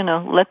never,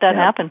 let that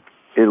happen.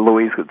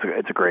 Louise,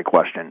 it's a great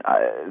question.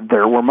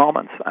 There were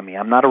moments.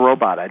 I'm not a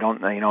robot. I don't,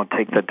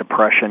 take the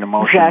depression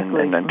emotion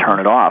and turn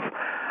it off.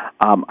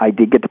 I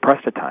did get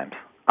depressed at times.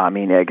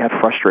 I got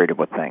frustrated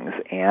with things,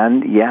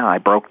 and I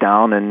broke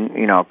down and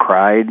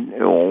cried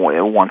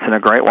once in a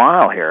great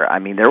while here.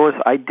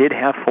 I did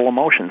have full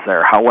emotions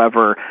there.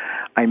 However,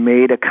 I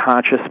made a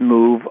conscious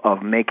move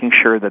of making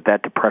sure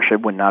that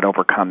depression would not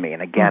overcome me.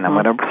 And again, I'm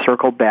going to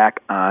circle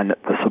back on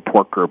the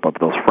support group of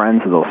those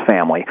friends and those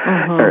family.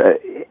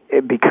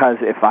 Because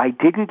if I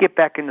didn't get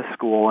back into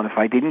school and if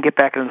I didn't get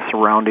back into the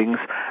surroundings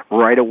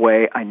right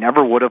away, I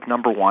never would have,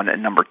 number one.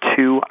 And number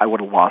two, I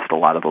would have lost a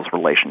lot of those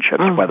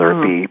relationships, whether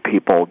it be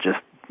people just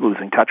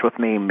losing touch with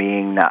me,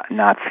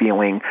 not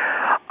feeling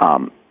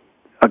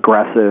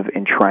aggressive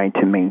in trying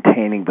to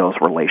maintaining those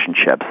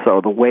relationships. So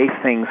the way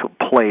things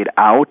played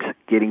out,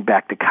 getting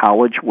back to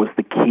college, was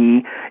the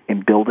key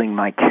in building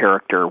my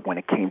character when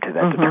it came to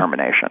that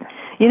determination.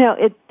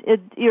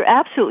 You're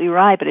absolutely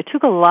right, but it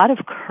took a lot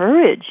of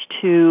courage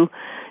it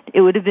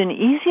would have been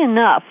easy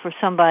enough for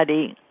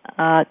somebody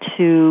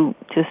to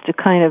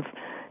kind of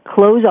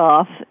close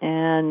off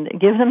and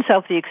give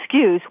themselves the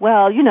excuse,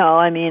 I'm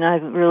in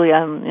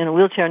a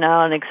wheelchair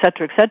now, and et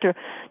cetera,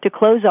 to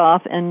close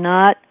off and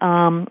not,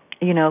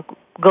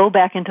 go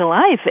back into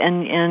life.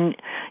 And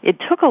it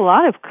took a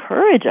lot of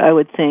courage, I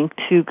would think,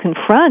 to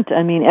confront,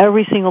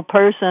 every single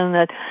person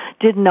that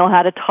didn't know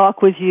how to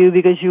talk with you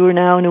because you were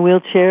now in a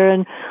wheelchair,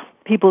 and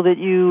people that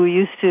you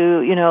used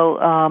to,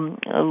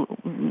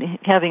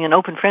 having an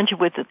open friendship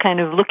with, kind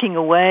of looking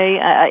away.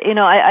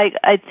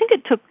 I think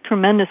it took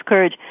tremendous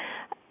courage.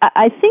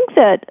 I think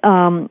that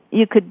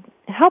you could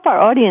help our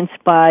audience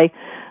by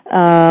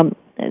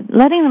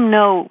letting them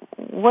know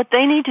what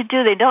they need to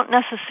do. They don't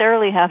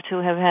necessarily have to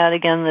have had,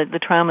 again, the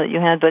trauma that you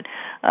had, but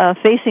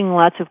facing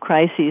lots of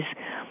crises.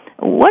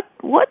 What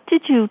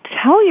did you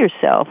tell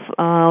yourself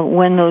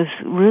when those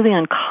really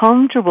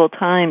uncomfortable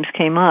times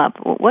came up?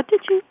 What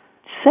did you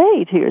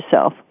say to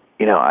yourself?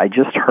 I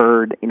just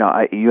heard,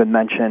 you had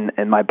mentioned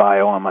in my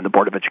bio I'm on the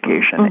Board of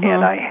Education, Mm-hmm.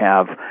 and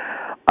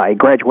I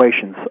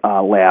graduations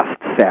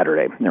last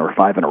Saturday. There were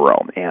 5 in a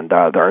row, and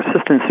our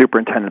Assistant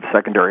Superintendent of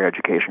Secondary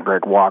Education,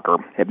 Greg Walker,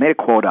 had made a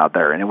quote out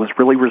there, and it was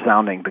really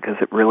resounding because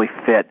it really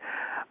fit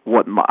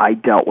what I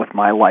dealt with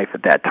my life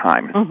at that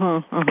time.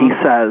 Mm-hmm, mm-hmm. He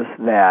says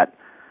that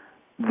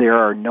there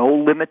are no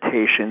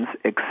limitations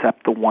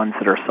except the ones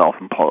that are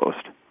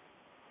self-imposed.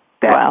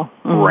 That wow.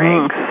 Mm-hmm.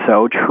 rang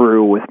so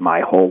true with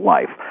my whole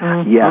life.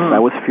 Mm-hmm. Yes, I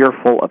was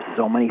fearful of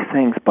so many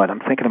things, but I'm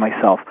thinking to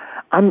myself,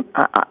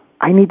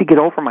 I need to get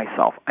over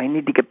myself. I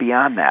need to get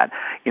beyond that.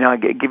 I'll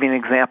give you an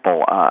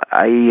example.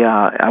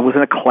 I was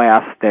in a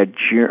class that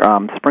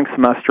spring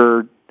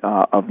semester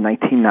of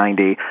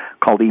 1990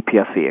 called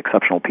EPSC,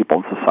 Exceptional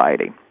People in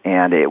Society,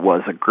 and it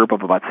was a group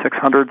of about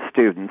 600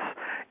 students,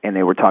 and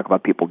they were talking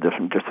about people with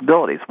different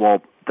disabilities.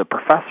 Well, the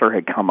professor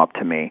had come up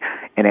to me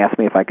and asked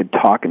me if I could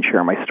talk and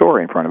share my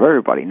story in front of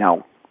everybody.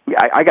 Now,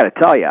 I got to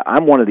tell you,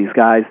 I'm one of these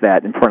guys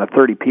that in front of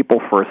 30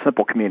 people for a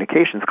simple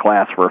communications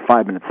class for a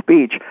 5-minute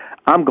speech,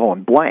 I'm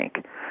going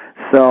blank.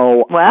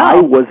 So wow.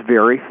 I was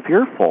very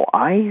fearful.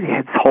 I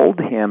had told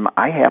him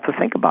I have to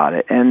think about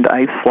it, and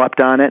I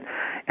slept on it,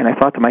 and I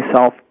thought to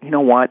myself, you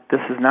know what, this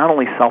is not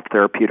only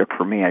self-therapeutic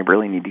for me, I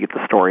really need to get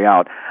the story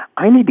out.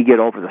 I need to get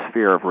over this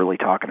fear of really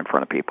talking in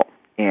front of people.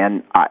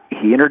 And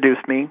he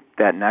introduced me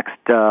that next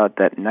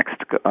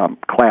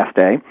class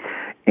day,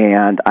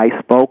 and I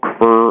spoke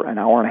for an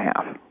hour and a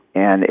half.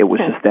 And it was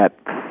just that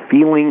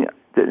feeling,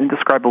 the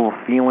indescribable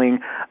feeling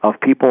of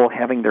people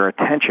having their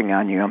attention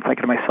on you. I'm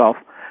thinking to myself,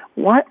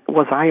 what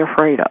was I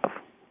afraid of?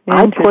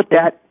 I put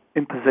that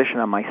imposition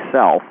on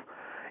myself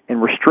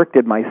and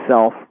restricted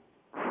myself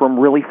from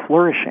really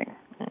flourishing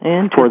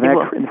in front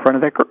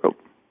of that group.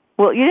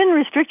 Well, you didn't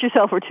restrict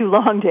yourself for too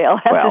long, Dale.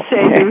 I have to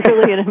say, you're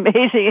really an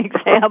amazing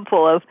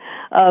example of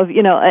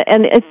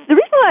and it's the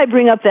reason why I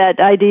bring up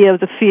that idea of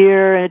the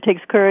fear and it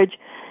takes courage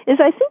is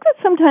I think that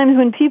sometimes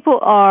when people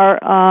are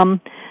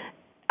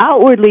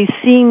outwardly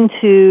seem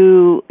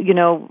to,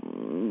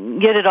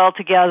 get it all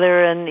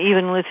together, and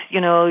even with,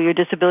 your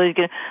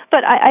disability,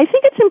 but I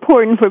think it's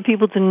important for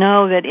people to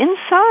know that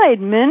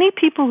inside, many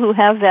people who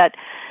have that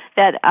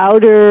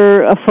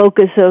outer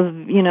focus of,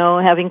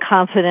 having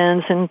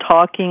confidence and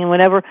talking and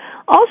whatever,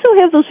 also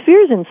have those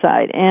fears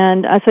inside.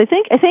 And so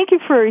I thank you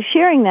for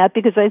sharing that,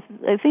 because I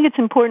think it's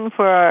important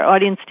for our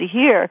audience to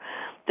hear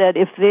that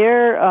if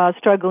they're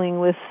struggling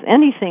with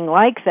anything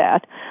like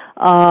that,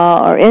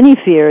 or any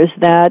fears,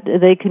 that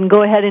they can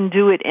go ahead and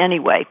do it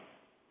anyway.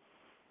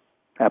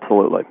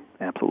 Absolutely.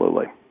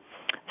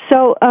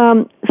 So,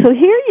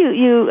 here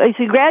as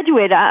you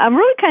graduated, I'm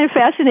really kind of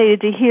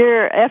fascinated to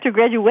hear after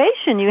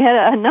graduation you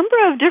had a number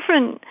of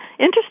different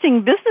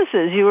interesting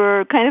businesses. You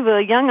were kind of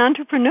a young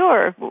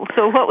entrepreneur.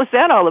 So what was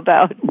that all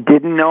about?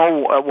 Didn't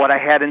know what I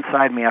had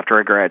inside me after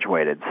I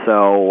graduated.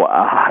 So,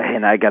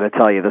 and I got to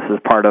tell you, this is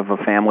part of a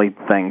family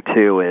thing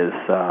too, is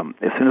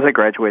as soon as I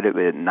graduated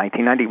in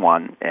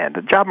 1991, and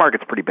the job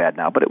market's pretty bad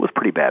now, but it was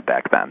pretty bad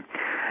back then.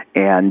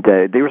 And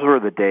these were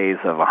the days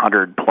of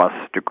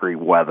 100+ degree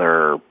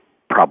weather,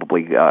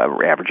 probably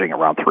averaging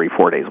around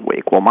 3-4 days a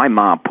week. Well, my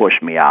mom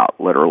pushed me out,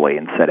 literally,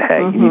 and said, hey,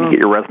 you need to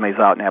get your resumes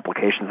out and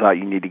applications out.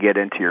 You need to get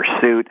into your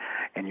suit,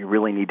 and you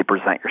really need to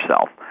present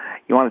yourself.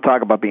 You want to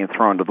talk about being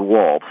thrown to the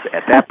wolves.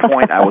 At that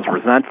point, I was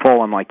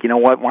resentful. I'm like, you know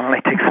what, why don't I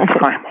take some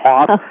time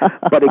off?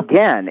 But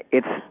again,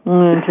 it's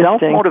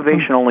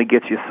self-motivation only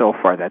gets you so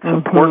far. That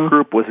support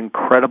group was an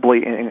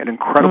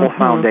incredible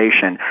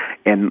foundation,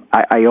 and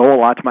I owe a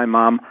lot to my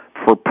mom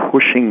for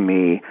pushing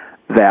me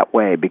that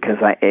way, because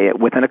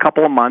within a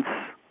couple of months,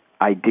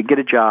 I did get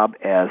a job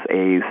as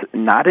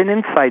not an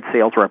inside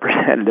sales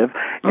representative,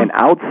 an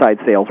outside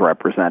sales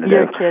representative.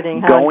 You're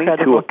kidding. How going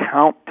incredible.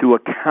 to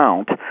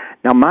account.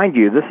 Now, mind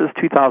you, this is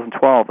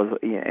 2012,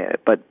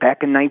 but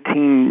back in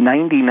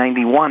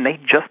 1990-91, they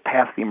just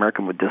passed the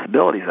American with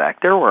Disabilities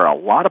Act. There were a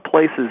lot of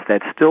places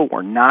that still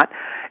were not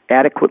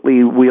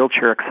adequately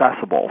wheelchair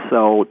accessible.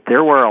 So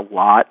there were a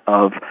lot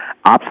of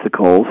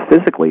obstacles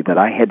physically that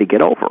I had to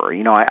get over.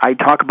 I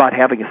talk about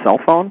having a cell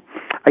phone.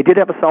 I did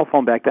have a cell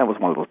phone back then. It was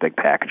one of those big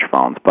package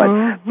phones. But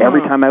every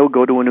time I would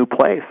go to a new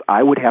place,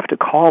 I would have to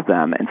call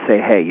them and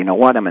say, hey, you know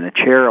what, I'm in a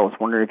chair. I was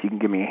wondering if you can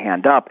give me a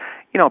hand up.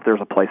 If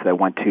there's a place that I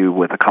went to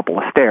with a couple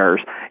of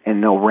stairs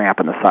and no ramp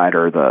on the side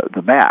or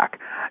the back.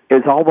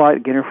 It's all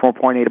about getting from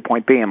point A to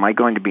point B. Am I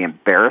going to be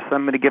embarrassed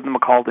them to give them a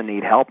call to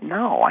need help?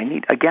 No. I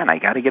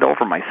got to get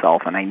over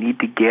myself, and I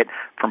need to get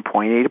from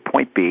point A to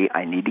point B.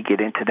 I need to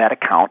get into that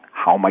account.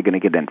 How am I going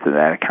to get into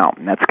that account?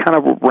 And that's kind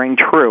of rang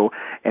true,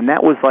 and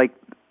that was like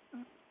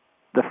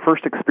the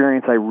first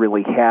experience I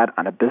really had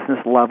on a business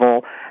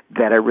level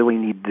that I really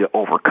needed to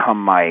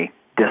overcome my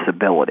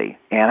disability.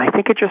 And I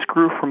think it just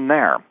grew from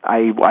there.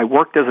 I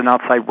worked as an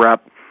outside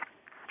rep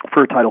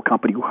for a title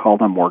company who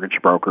called on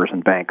mortgage brokers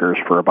and bankers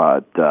for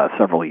about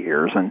several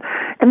years, and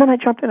then I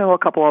jumped into a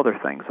couple other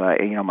things.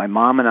 My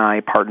mom and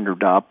I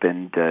partnered up,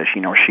 and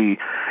she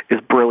is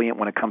brilliant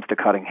when it comes to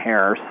cutting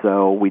hair,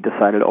 so we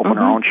decided to open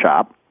our own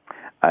shop.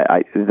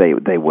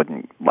 They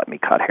wouldn't let me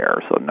cut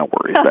hair, so no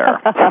worries there.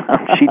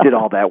 She did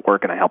all that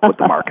work, and I helped with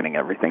the marketing,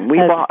 everything. We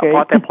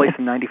bought that place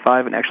in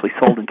 '95 and actually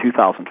sold in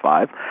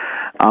 2005.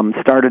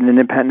 Started an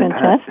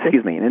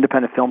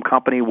independent film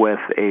company with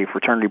a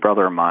fraternity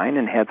brother of mine,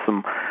 and had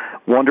some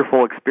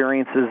wonderful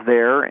experiences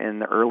there in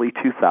the early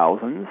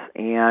 2000s.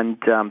 And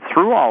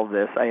through all of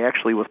this, I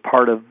actually was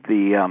part of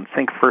the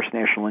Think First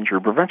National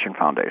Injury Prevention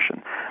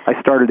Foundation. I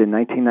started in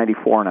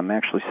 1994, and I'm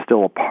actually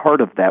still a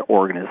part of that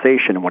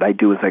organization. And what I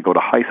do is I go to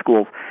high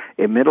schools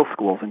and middle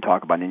schools and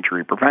talk about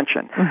injury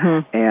prevention.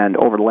 Mm-hmm. And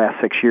over the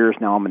last 6 years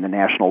now, I'm in the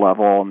national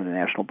level. I'm in the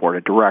national board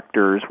of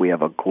directors. We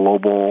have a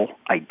global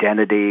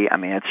identity. I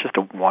mean, it's just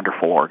a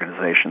wonderful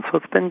organization. So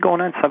it's been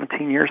going on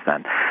 17 years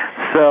then.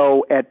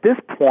 So at this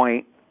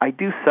point, I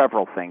do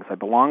several things. I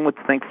belong with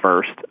Think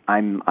First.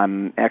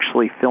 I'm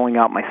actually filling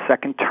out my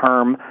second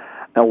term,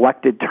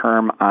 elected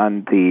term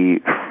on the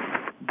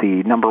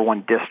number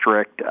one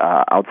district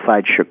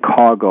outside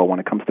Chicago when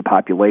it comes to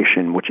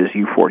population, which is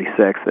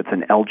U46. That's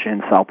in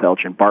Elgin, South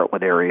Elgin,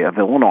 Bartlett area of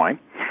Illinois.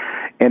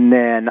 And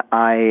then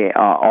I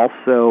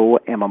also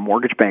am a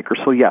mortgage banker.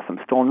 So, yes, I'm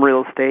still in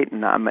real estate,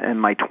 and I'm in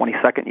my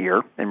 22nd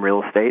year in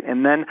real estate.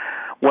 And then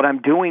what I'm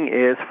doing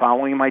is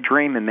following my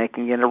dream and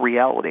making it a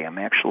reality. I'm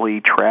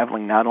actually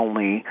traveling not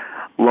only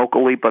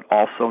locally but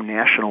also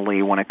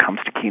nationally when it comes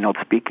to keynote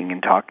speaking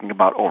and talking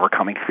about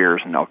overcoming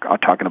fears and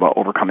talking about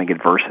overcoming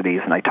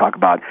adversities. And I talk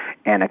about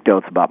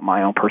anecdotes about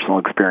my own personal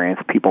experience,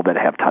 people that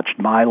have touched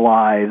my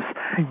lives,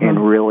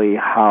 and really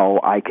how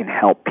I can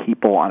help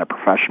people on a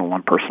professional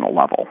and personal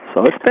level.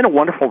 So it's been a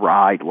wonderful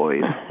ride,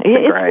 Louise.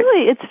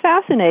 It's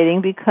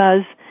fascinating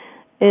because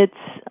it's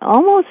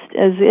almost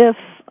as if,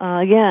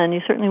 again,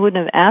 you certainly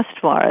wouldn't have asked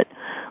for it,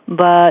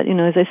 but,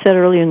 as I said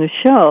earlier in the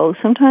show,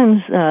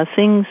 sometimes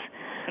things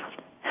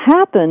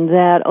happen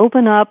that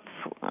open up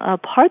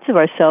parts of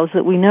ourselves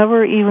that we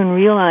never even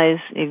realize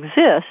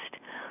exist,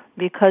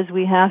 because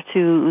we have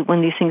to,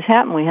 when these things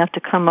happen, we have to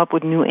come up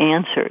with new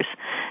answers.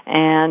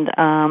 And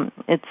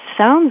it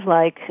sounds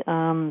like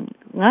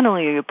not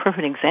only are you a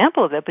perfect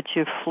example of it, but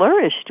you've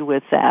flourished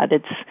with that.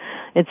 It's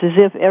as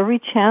if every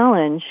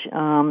challenge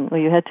where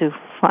you had to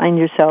find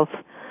yourself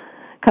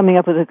coming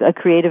up with a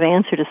creative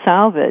answer to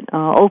solve it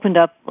opened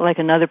up like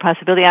another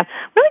possibility. I'm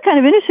really kind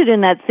of interested in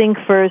that Think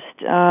First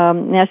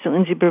National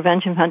Injury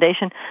Prevention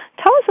Foundation.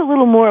 Tell us a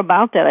little more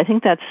about that. I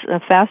think that's a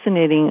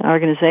fascinating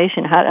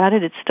organization. How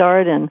did it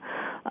start, and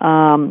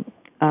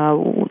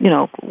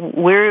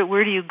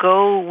where do you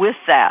go with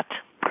that?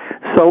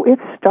 So it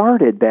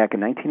started back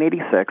in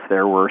 1986.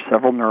 There were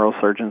several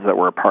neurosurgeons that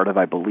were a part of,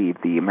 I believe,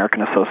 the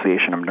American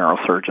Association of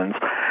Neurosurgeons.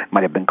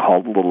 Might have been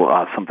called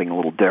something a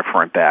little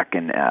different back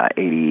in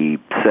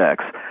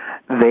 86.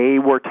 They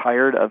were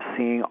tired of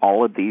seeing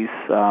all of these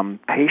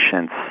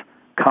patients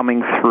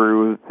coming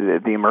through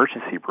the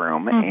emergency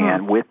room,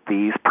 and with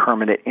these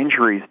permanent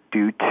injuries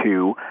due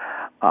to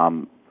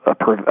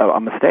a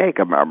mistake,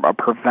 a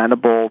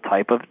preventable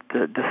type of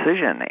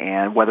decision.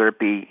 And whether it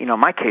be, in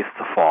my case, it's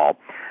a fall.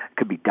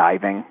 Could be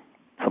diving,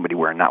 somebody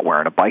not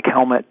wearing a bike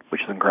helmet,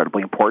 which is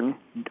incredibly important,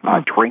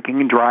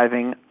 drinking and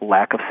driving,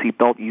 lack of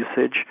seatbelt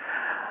usage.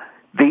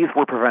 These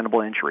were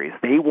preventable injuries.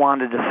 They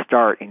wanted to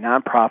start a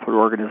nonprofit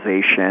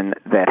organization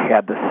that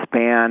had the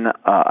span,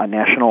 a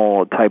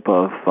national type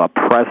of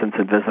presence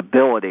and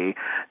visibility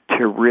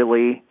to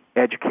really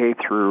educate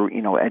through,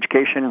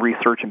 education,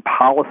 research, and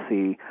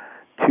policy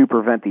to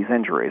prevent these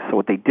injuries. So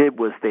what they did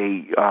was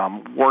they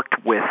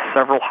worked with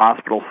several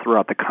hospitals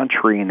throughout the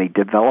country, and they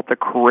developed a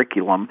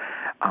curriculum.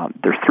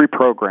 There's 3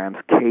 programs,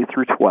 K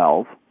through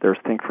 12. There's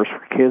Think First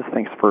for Kids,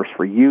 Think First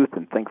for Youth,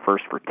 and Think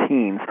First for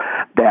Teens,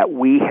 that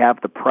we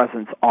have the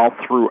presence all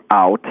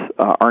throughout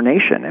our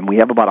nation. And we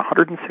have about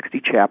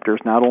 160 chapters,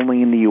 not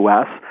only in the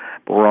U.S.,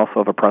 but we also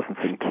have a presence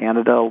in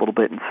Canada, a little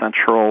bit in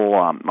Central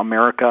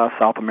America,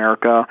 South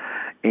America,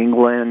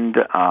 England,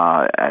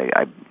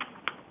 I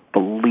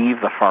believe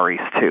the Far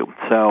East too.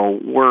 So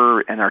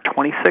we're in our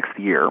 26th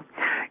year,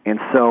 and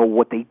so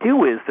what they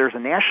do is there's a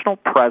national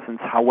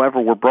presence.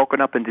 However, we're broken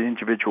up into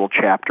individual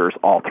chapters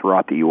all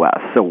throughout the U.S.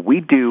 So what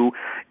we do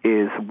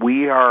is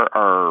we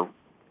are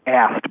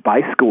asked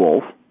by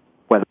schools,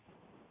 whether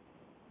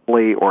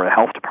or the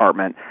health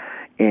department,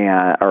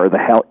 or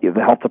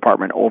the health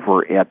department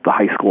over at the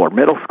high school or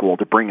middle school,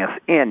 to bring us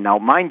in. Now,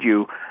 mind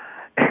you,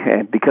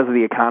 because of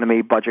the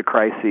economy, budget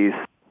crises,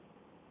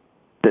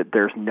 that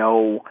there's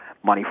no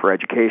money for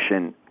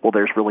education, well,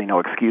 there's really no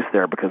excuse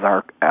there, because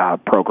our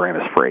program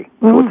is free.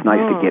 So it's nice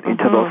to get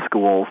into those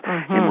schools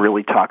and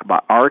really talk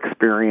about our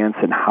experience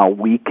and how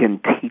we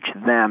can teach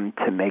them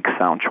to make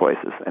sound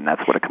choices, and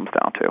that's what it comes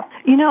down to.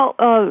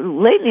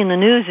 Lately in the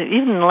news,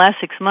 even in the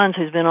last 6 months,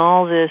 there's been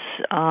all this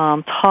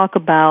talk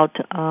about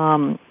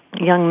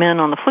young men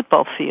on the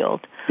football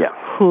field. Yes.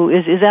 Who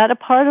is that a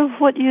part of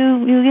what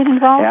you get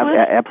involved with?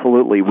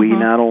 Absolutely. We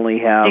not only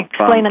have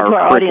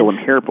our curriculum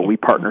here, but we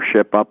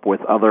partnership up with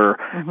other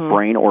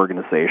brain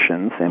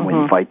organizations, and we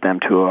invite them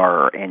to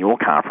our annual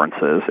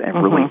conferences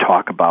and really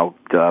talk about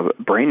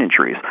brain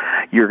injuries.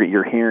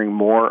 You're hearing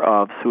more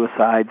of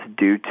suicides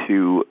due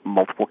to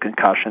multiple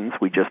concussions.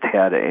 We just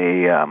had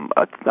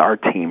our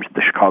team,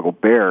 the Chicago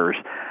Bears,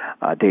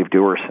 Dave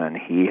Duerson,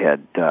 he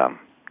had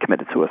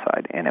committed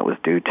suicide, and it was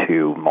due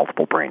to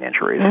multiple brain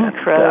injuries.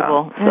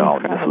 Incredible. So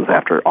this was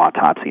after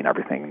autopsy and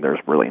everything. There's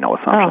really no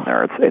assumption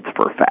there. It's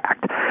for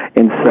fact.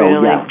 And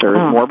so, yes, there is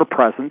more of a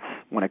presence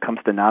when it comes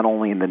to not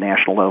only in the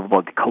national level,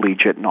 but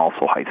collegiate and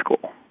also high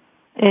school.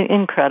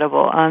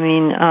 Incredible. I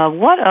mean,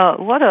 what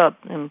a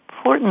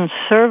important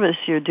service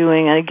you're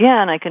doing. And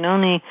again, I can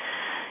only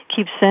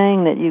keep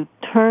saying that you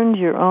turned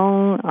your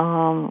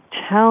own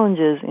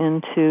challenges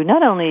into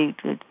not only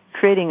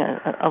creating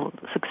a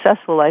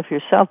successful life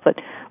yourself, but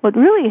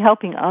really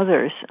helping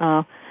others.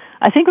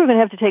 I think we're going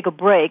to have to take a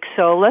break,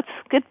 so let's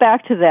get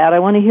back to that. I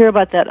want to hear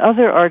about that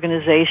other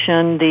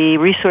organization, the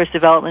Resource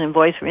Development and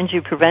Voice for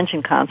Injury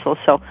Prevention Council.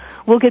 So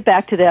we'll get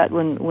back to that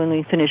when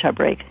we finish our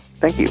break.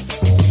 Thank you.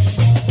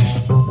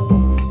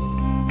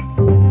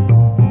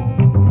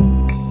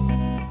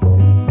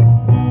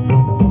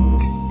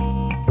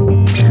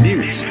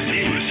 News,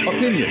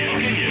 opinion,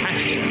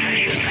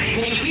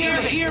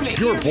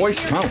 your voice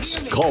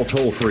counts. Call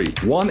toll-free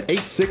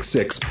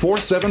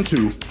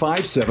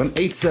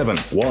 1-866-472-5787.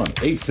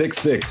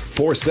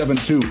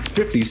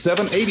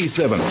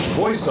 1-866-472-5787.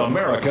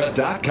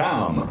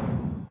 VoiceAmerica.com.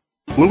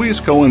 Louise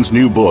Cohen's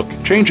new book,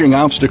 Changing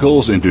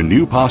Obstacles into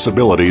New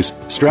Possibilities,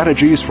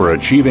 Strategies for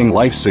Achieving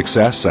Life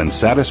Success and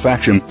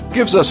Satisfaction,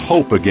 gives us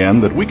hope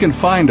again that we can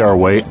find our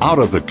way out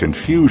of the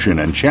confusion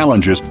and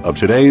challenges of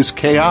today's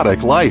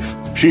chaotic life.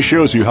 She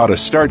shows you how to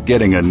start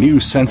getting a new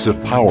sense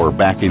of power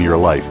back in your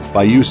life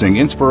by using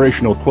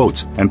inspirational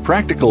quotes and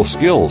practical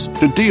skills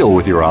to deal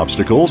with your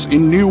obstacles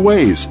in new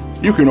ways.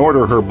 You can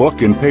order her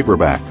book in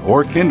paperback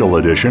or Kindle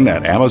edition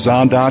at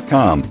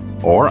Amazon.com.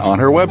 or on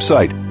her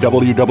website,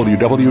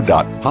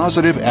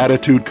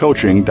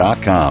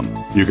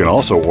 www.positiveattitudecoaching.com. You can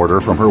also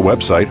order from her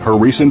website her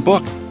recent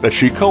book that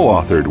she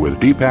co-authored with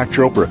Deepak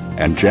Chopra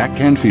and Jack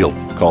Canfield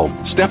called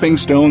Stepping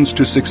Stones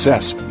to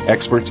Success.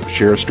 Experts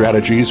share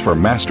strategies for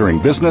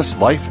mastering business,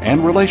 life,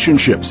 and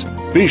relationships.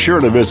 Be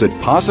sure to visit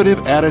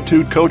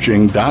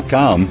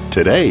positiveattitudecoaching.com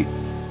today.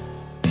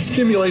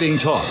 Stimulating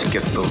talk. It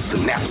gets those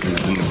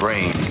synapses in the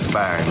brain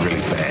firing really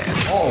fast.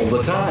 All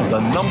the time. The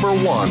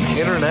 #1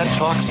 Internet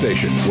talk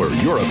station where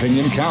your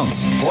opinion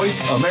counts.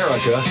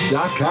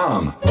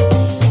 VoiceAmerica.com.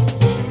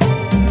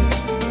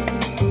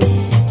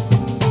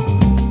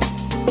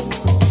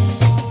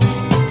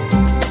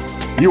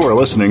 You are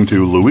listening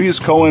to Louise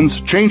Cohen's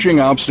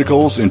Changing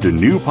Obstacles into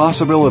New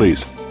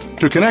Possibilities.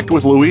 To connect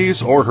with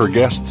Louise or her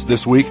guests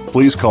this week,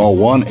 please call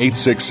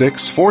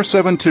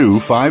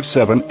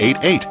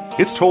 1-866-472-5788.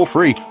 It's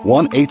toll-free,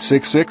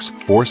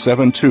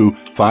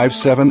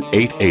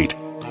 1-866-472-5788.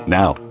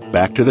 Now,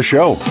 back to the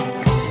show.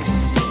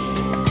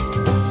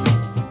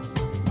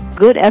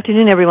 Good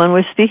afternoon, everyone.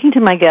 We're speaking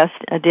to my guest,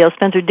 Dale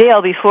Spencer.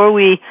 Dale, before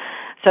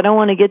I don't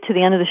want to get to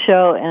the end of the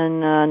show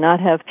and not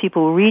have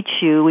people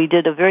reach you. We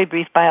did a very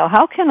brief bio.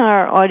 How can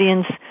our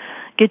audience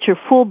get your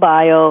full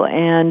bio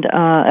and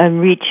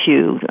reach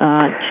you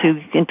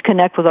to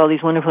connect with all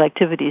these wonderful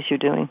activities you're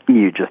doing?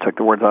 You just took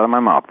the words out of my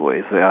mouth,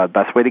 Louise. The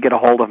best way to get a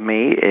hold of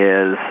me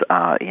is,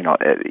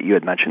 you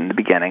had mentioned in the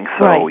beginning,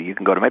 so right. You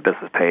can go to my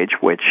business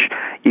page, which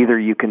either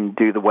you can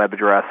do the web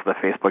address, the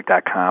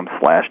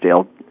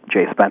facebook.com/Dale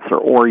J. Spencer,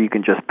 or you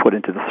can just put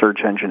into the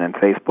search engine in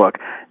Facebook,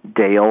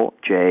 Dale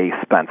J.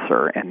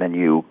 Spencer, and then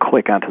you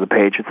click onto the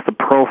page. It's the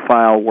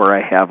profile where I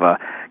have a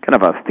kind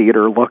of a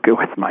theater look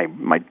with my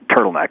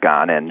turtleneck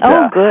on, and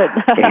good.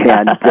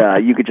 and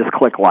you could just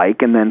click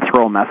like and then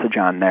throw a message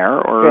on there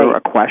or great.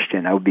 A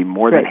question. I would be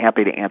more than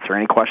happy to answer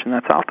any question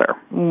that's out there.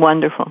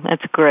 Wonderful.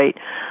 That's great.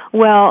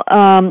 Well,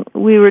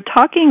 we were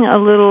talking a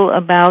little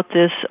about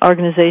this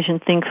organization,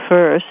 Think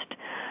First,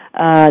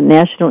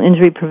 National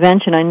Injury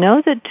Prevention. I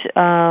know that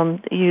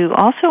you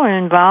also are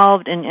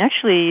involved, and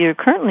actually you're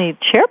currently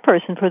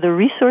chairperson for the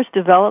Resource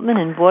Development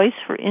and Voice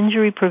for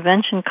Injury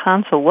Prevention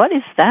Council. What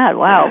is that?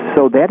 Wow.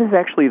 So that is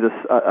actually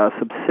a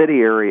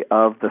subsidiary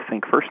of the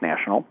Think First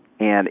National,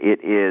 and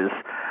it is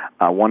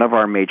one of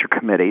our major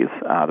committees.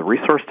 The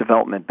resource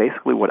development,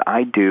 basically what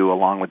I do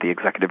along with the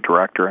executive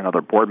director and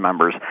other board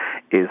members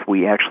is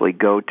we actually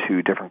go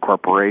to different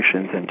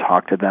corporations and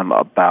talk to them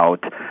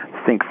about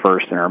Think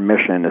First and our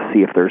mission to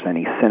see if there's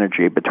any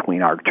synergy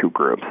between our two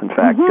groups. In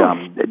fact,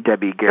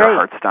 Debbie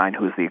Gerhardstein,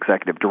 who's the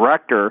executive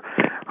director,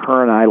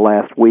 her and I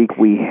last week,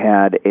 we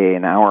had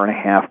an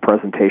hour-and-a-half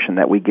presentation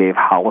that we gave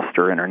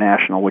Hollister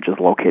International, which is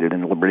located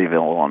in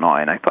Libertyville,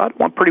 Illinois, and I thought it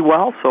went pretty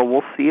well, so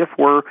we'll see if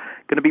we're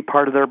going to be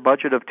part of their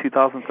budget of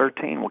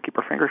 2013. We'll keep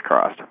our fingers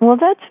crossed. Well,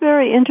 that's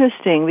very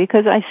interesting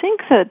because I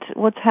think that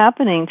what's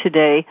happening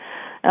today,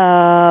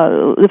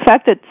 the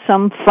fact that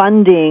some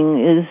funding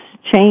is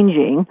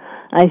changing.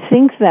 I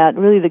think that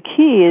really the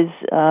key is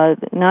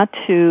not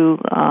to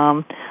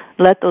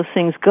let those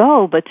things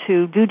go, but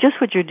to do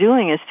just what you're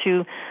doing, is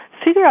to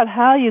figure out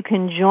how you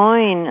can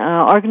join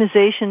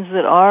organizations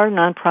that are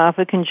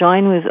nonprofit, can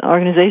join with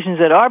organizations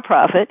that are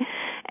profit,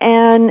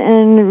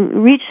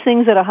 and reach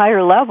things at a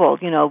higher level.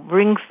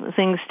 Bring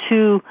things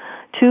to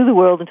the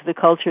world and to the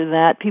culture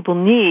that people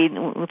need,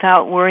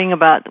 without worrying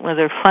about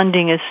whether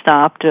funding is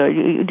stopped. Do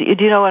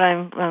you know what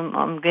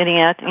I'm getting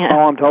at? Yeah.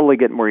 Oh, I'm totally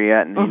getting where you're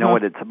at, and you know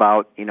what it's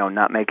about.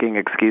 Not making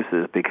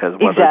excuses, because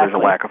whether there's a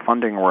lack of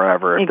funding or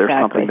whatever, if there's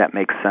something that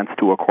makes sense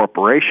to a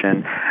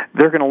corporation,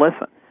 they're going to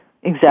listen.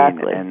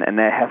 Exactly. And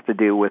that has to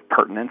do with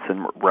pertinence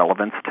and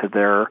relevance to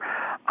their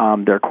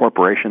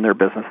corporation, their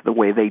business, the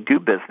way they do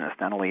business,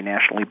 not only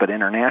nationally but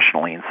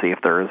internationally, and see if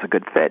there is a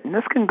good fit. And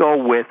this can go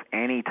with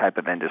any type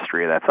of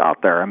industry that's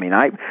out there. I mean,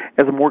 as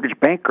a mortgage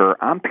banker,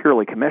 I'm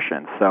purely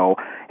commissioned, so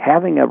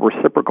having a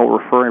reciprocal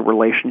referring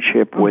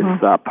relationship with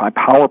my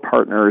power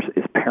partners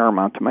is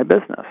paramount to my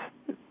business.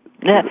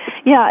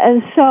 Yeah,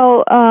 and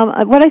so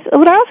what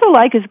I also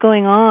like is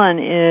going on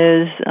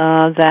is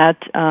that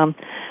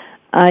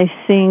I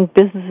think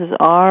businesses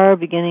are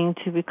beginning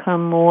to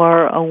become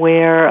more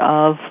aware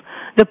of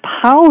the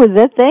power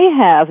that they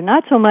have,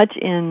 not so much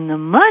in the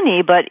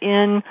money, but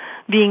in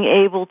being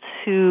able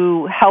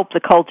to help the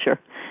culture,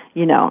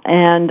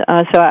 And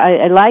so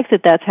I like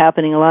that that's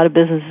happening. A lot of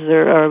businesses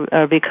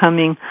are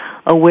becoming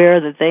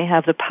aware that they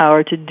have the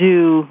power to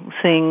do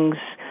things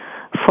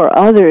for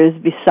others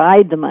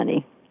beside the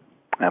money.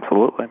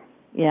 Absolutely.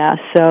 Yeah,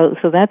 so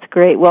that's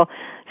great. Well,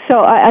 so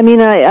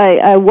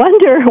I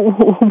wonder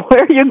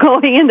where you're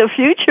going in the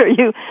future.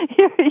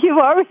 You've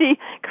already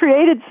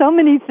created so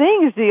many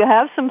things. Do you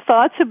have some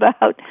thoughts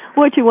about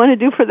what you want to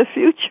do for the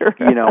future?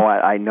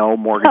 I know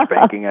mortgage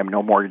banking. I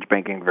know mortgage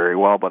banking very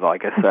well, but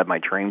like I said, my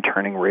dream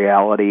turning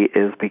reality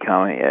is being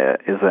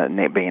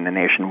a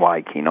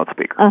nationwide keynote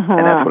speaker,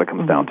 and that's what it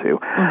comes down to.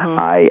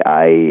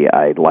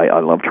 I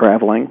love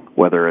traveling,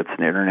 whether it's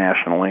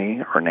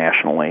internationally or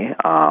nationally,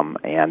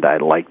 and I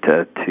like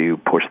to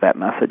push that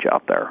message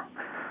out there.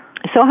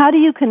 So how do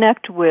you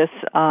connect with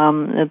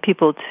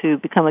people to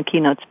become a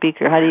keynote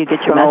speaker? How do you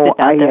get your message out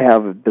there? I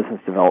have a business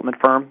development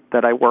firm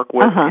that I work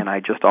with, and I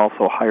just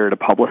also hired a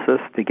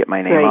publicist to get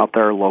my name out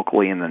there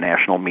locally in the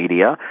national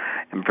media.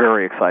 I'm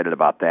very excited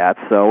about that.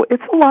 So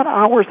it's a lot of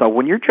hours, though.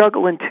 When you're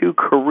juggling two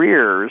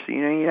careers,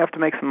 you have to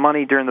make some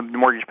money during the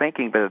mortgage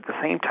banking, but at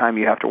the same time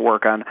you have to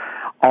work on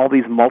all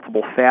these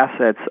multiple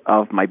facets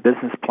of my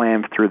business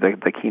plan through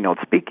the keynote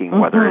speaking,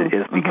 whether it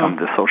is become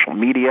the social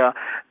media,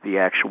 the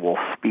actual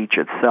speech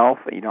itself.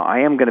 I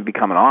am going to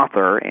become an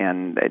author,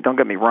 and don't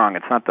get me wrong,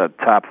 it's not the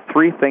top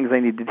 3 things I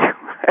need to do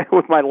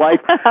with my life,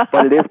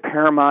 but it is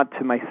paramount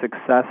to my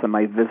success and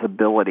my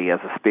visibility as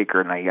a speaker,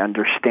 and I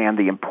understand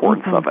the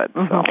importance of it.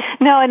 So.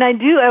 No, and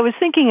I was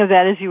thinking of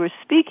that as you were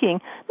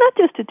speaking, not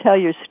just to tell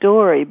your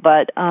story,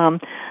 but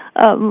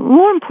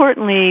more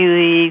importantly,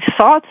 the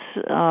thoughts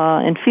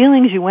and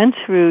feelings you went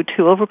through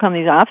to overcome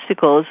these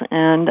obstacles,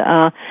 and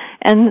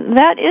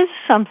that is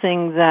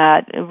something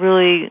that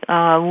really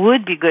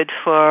would be good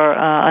for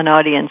an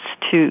audience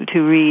to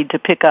read, to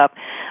pick up.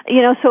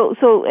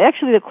 So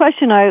actually, the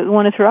question I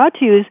want to throw out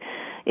to you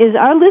is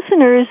our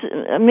listeners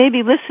may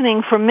be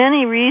listening for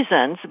many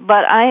reasons,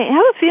 but I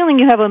have a feeling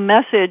you have a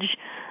message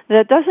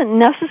that doesn't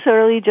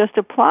necessarily just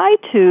apply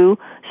to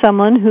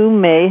someone who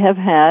may have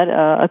had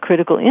a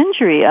critical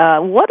injury.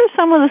 What are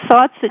some of the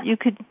thoughts that you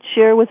could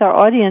share with our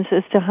audience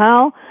as to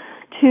how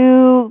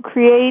to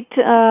create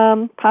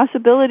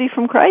possibility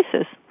from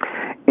crisis?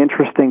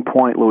 Interesting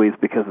point, Louise,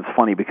 because it's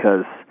funny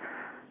because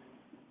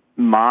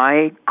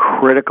my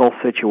critical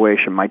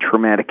situation, my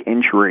traumatic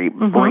injury,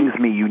 brings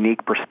me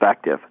unique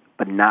perspective,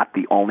 but not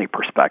the only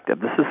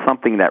perspective. This is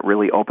something that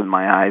really opened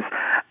my eyes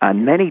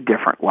on many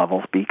different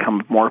levels,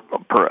 become more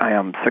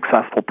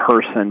successful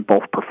person,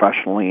 both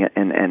professionally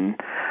and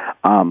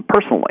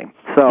personally.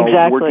 So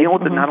we're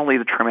dealing with not only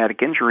the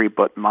traumatic injury,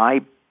 but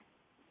my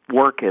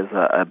work as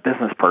a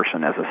business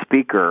person, as a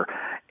speaker,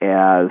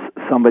 as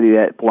somebody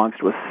that belongs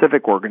to a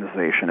civic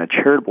organization, a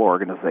charitable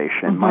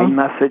organization. My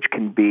message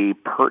can be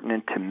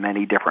pertinent to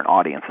many different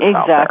audiences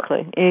out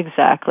there.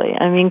 Exactly.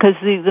 I mean, because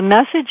the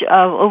message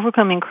of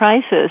overcoming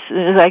crisis,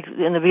 like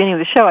in the beginning of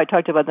the show, I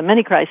talked about the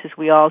many crises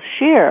we all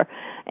share,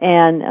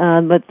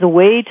 and but the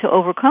way to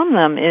overcome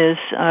them is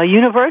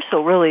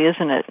universal, really,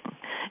 isn't it?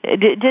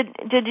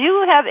 Did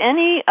you have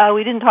any,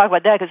 we didn't talk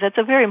about that because that's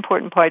a very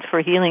important part for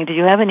healing. Did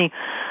you have any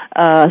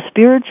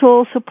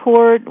spiritual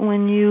support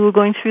when you were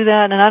going through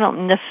that? And I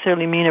don't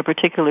necessarily mean a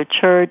particular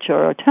church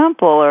or a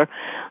temple,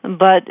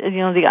 but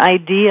the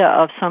idea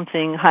of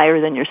something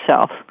higher than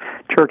yourself.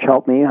 Church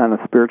helped me on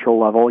a spiritual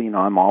level.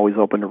 I'm always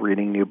open to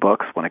reading new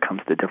books when it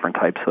comes to different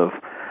types of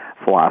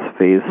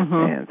philosophies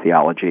and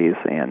theologies,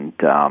 and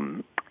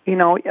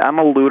I'm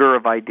a looter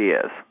of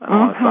ideas. I don't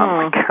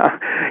want to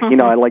sound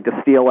like, I like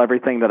to steal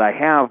everything that I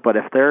have, but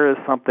if there is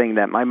something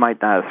that I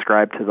might not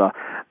ascribe to the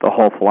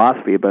whole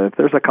philosophy, but if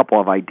there's a couple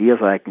of ideas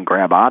that I can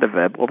grab out of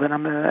it, well, then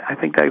I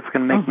think that's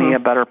going to make me a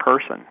better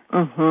person.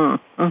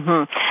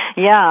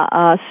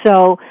 Yeah,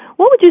 so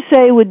what would you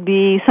say would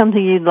be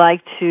something you'd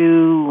like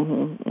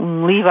to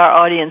leave our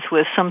audience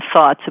with, some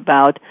thoughts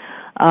about,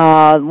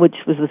 which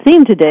was the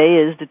theme today,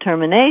 is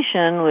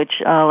determination,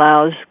 which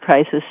allows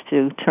crisis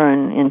to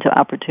turn into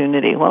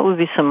opportunity. What would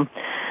be some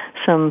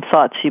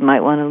thoughts you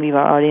might want to leave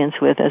our audience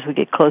with as we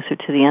get closer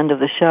to the end of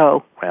the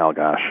show? Well,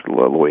 gosh,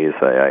 Louise,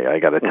 I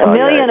got to tell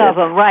you. A million of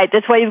them, right.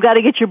 That's why you've got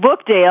to get your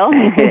book, Dale.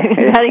 You've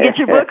got to get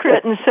your book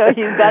written, so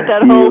you've got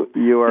that whole...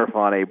 You are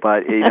funny,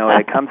 but, when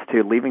it comes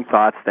to leaving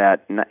thoughts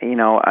that,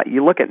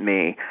 you look at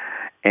me,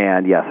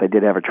 and yes, I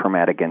did have a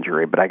traumatic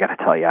injury, but I got to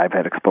tell you, I've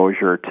had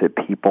exposure to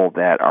people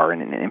that are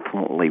in an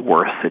infinitely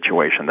worse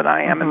situation than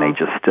I am, and they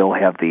just still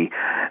have the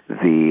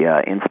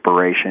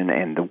inspiration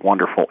and the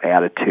wonderful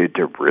attitude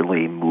to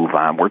really move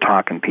on. We're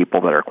talking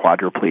people that are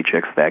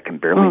quadriplegics that can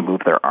barely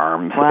move their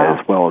arms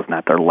as well as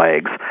not their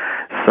legs.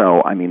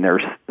 So,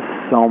 there's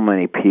so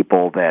many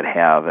people that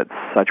have it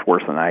such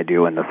worse than I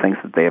do, and the things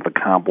that they have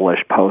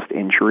accomplished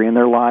post-injury in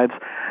their lives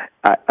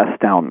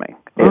astound me.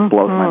 It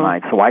blows my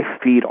mind. So I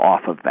feed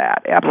off of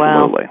that,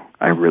 absolutely. Wow.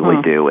 I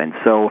really do. And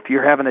so if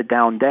you're having a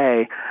down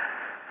day,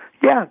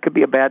 yeah, it could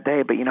be a bad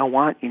day, but you know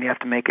what? You have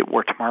to make it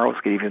where tomorrow's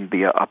going to even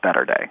be a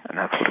better day, and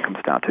that's what it comes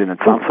down to. And it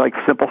sounds like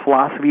simple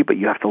philosophy, but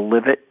you have to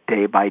live it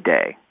day by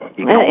day.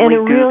 You can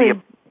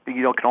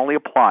only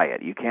apply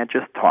it. You can't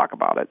just talk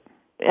about it.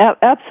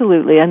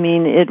 Absolutely.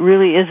 It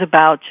really is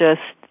about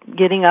just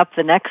getting up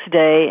the next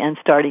day and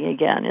starting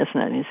again, isn't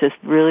it? It's just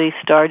really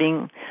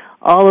starting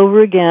all over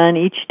again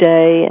each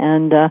day,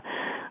 and and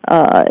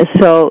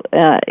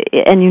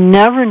you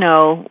never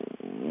know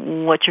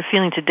what you're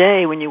feeling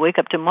today. When you wake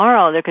up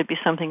tomorrow, there could be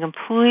something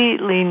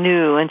completely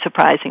new and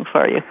surprising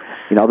for you.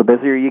 The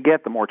busier you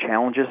get, the more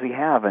challenges you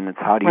have, and it's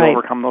how do you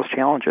overcome those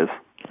challenges.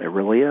 It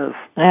really is.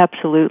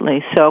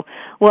 Absolutely. So,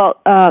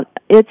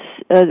 it's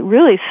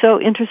really so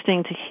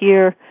interesting to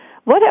hear.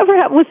 Whatever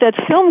happened with that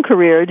film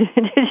career? Did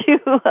you?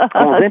 Well,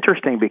 it's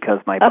interesting because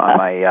my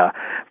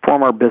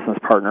former business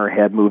partner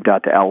had moved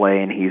out to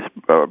L.A. and he's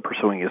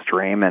pursuing his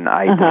dream, and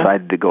I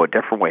decided to go a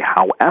different way.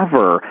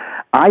 However,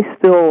 I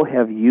still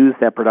have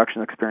used that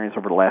production experience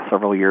over the last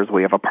several years.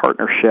 We have a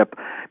partnership,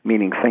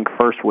 meaning Think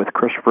First, with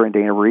Christopher and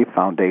Dana Reeve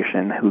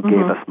Foundation, who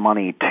gave us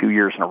money 2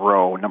 years in a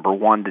row. Number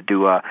one, to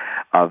do a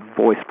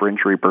voice for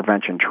injury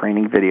prevention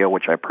training video,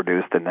 which I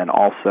produced, and then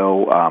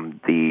also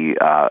the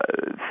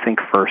Think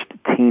First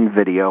teen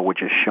video,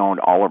 which is shown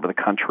all over the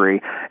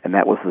country, and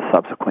that was the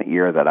subsequent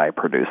year that I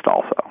produced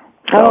also.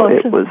 So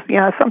it was,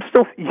 I'm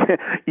still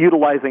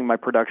utilizing my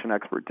production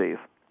expertise.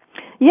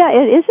 Yeah,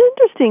 it is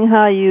interesting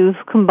how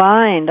you've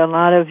combined a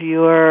lot of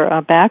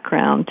your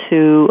background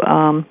to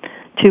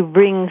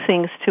bring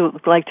things to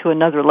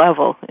another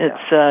level.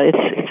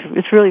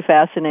 It's really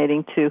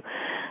fascinating to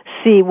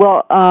see.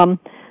 Well,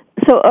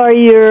 so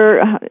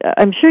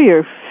I'm sure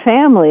your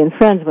family and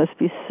friends must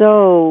be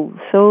so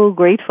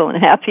grateful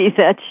and happy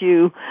that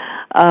you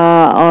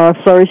are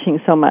flourishing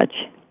so much.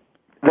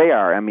 They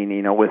are.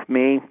 With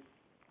me,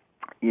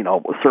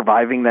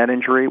 surviving that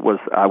injury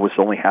I was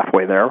only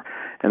halfway there,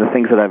 and the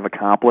things that I've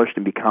accomplished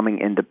and becoming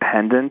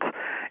independent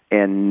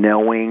and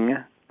knowing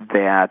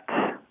that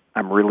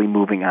I'm really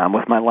moving on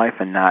with my life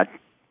and not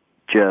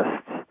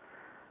just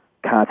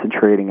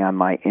concentrating on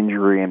my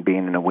injury and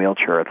being in a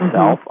wheelchair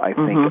itself, I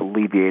think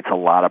alleviates a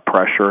lot of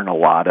pressure and a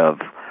lot of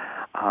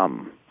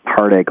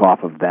heartache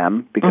off of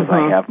them because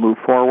I have moved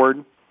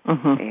forward.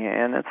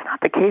 And it's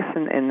not the case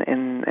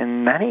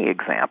in many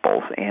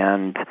examples.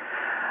 And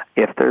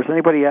if there's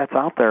anybody that's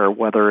out there,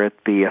 whether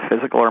it be a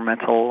physical or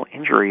mental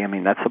injury,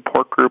 that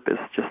support group is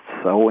just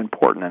so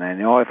important. And I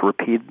know I've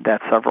repeated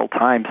that several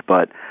times,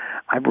 but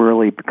I've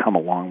really come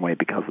a long way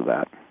because of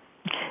that.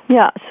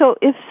 Yeah, so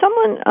if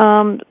someone,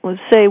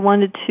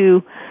 wanted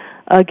to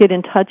get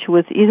in touch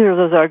with either of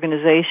those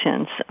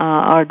organizations,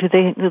 or do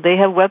they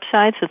have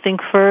websites, the Think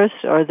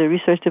First or the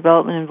Research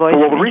Development and Voice?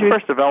 Well, the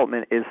Research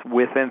Development is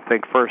within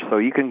Think First, so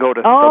you can go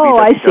to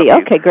I see.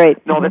 Okay,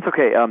 great. No, that's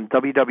okay.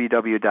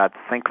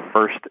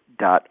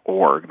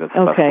 www.thinkfirst.org. That's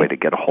the best way to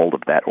get a hold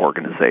of that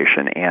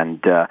organization.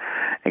 And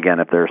again,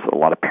 if there's a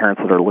lot of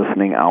parents that are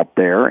listening out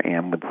there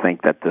and would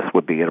think that this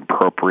would be an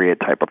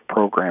appropriate type of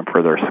program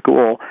for their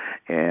school,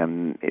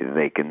 and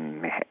they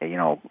can,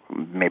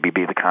 maybe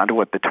be the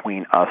conduit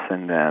between us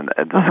and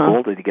the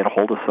school to get a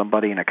hold of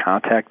somebody and a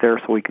contact there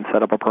so we can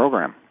set up a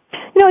program.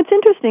 It's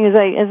interesting, as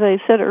I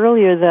said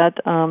earlier, that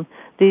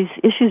these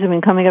issues have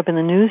been coming up in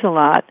the news a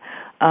lot.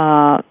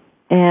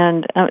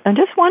 And I'm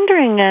just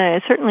wondering,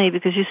 certainly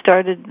because you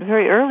started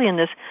very early in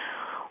this,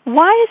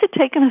 why has it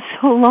taken us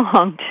so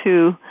long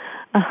to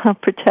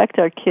protect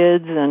our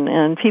kids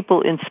and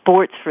people in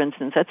sports, for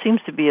instance? That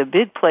seems to be a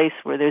big place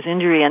where there's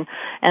injury, and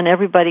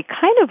everybody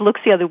kind of looks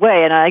the other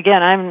way. And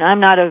I'm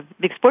not a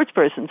big sports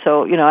person,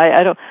 so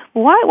I don't.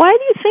 Why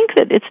do you think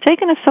that it's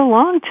taken us so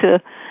long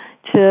to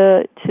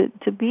to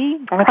be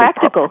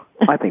practical.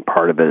 I think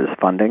part of it is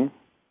funding.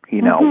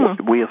 You know,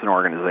 we as an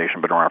organization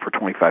have been around for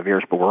 25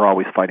 years, but we're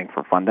always fighting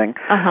for funding.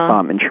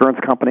 Insurance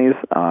companies,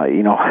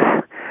 you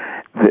know,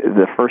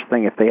 the first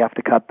thing, if they have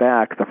to cut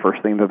back, the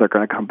first thing that they're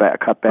going to cut back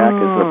is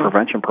the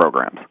prevention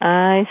programs.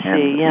 I see,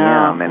 and,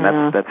 yeah. I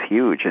mean, that's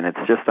huge, and it's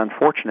just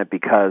unfortunate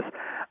because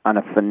on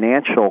a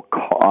financial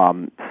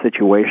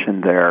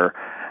situation they're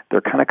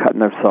kind of cutting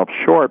themselves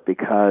short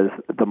because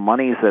the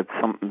monies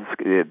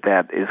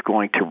that is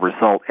going to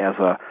result as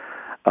a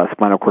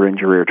spinal cord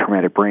injury or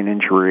traumatic brain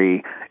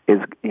injury is,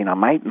 you know,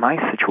 my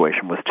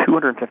situation was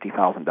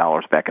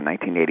 $250,000 back in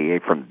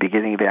 1988 from the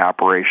beginning of the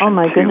operation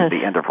to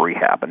the end of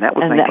rehab, and that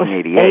was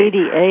 1988. That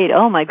was 88.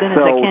 Oh my goodness,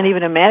 I can't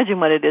even imagine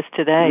what it is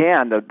today.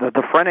 Yeah, and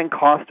the front end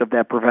cost of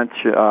that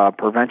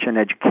prevention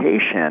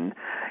education,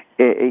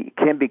 it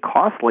can be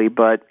costly,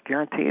 but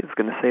guarantee it's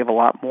going to save a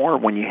lot more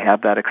when you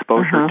have that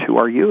exposure to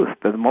our youth.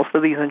 Most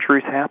of these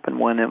injuries happen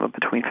when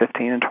between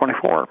 15 and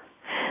 24.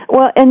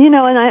 Well, and you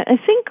know, and I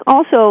think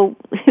also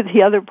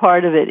the other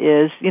part of it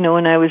is, you know,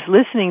 when I was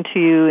listening to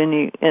you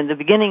in the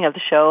beginning of the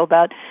show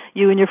about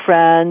you and your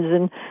friends,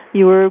 and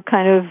you were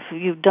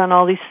you've done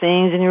all these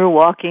things, and you were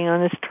walking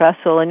on this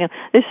trestle, and you know,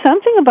 there's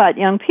something about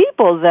young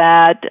people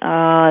that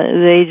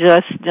they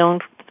just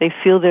don't. They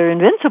feel they're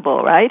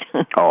invincible, right?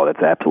 Oh,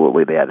 that's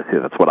absolutely the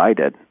attitude. That's what I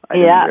did. I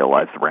didn't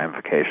realize the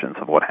ramifications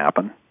of what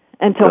happened.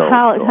 And so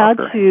how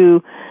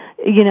to,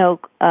 you know,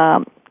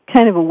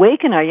 kind of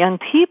awaken our young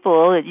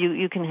people that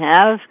you can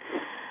have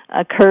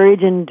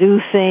courage and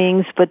do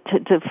things, but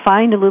to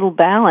find a little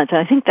balance. And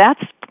I think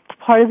that's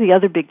part of the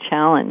other big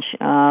challenge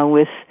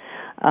with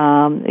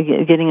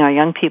getting our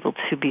young people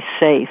to be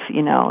safe,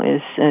 you know,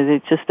 is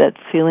it's just that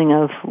feeling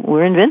of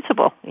we're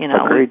invincible, you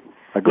know. Agreed.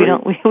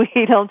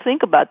 We don't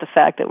think about the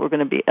fact that we're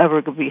going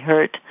to be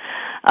hurt.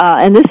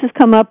 And this has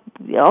come up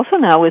also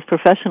now with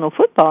professional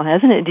football,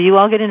 hasn't it? Do you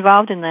all get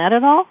involved in that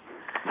at all?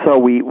 So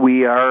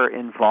we are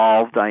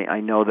involved.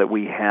 I know that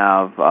we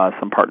have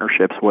some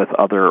partnerships with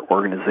other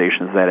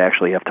organizations that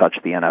actually have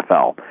touched the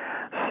NFL.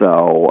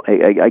 So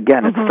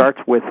again, it starts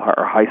with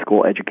our high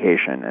school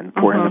education and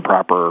pouring the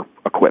proper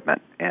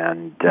equipment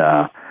and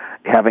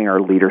having our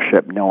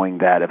leadership knowing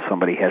that if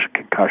somebody has a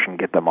concussion,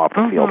 get them off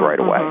the field right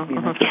away. You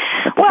know,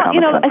 well,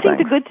 you know, I think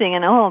the good thing,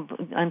 and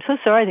I'm so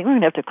sorry, I think we're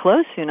going to have to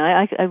close soon.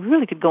 I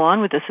really could go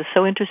on with this. It's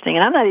so interesting,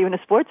 and I'm not even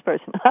a sports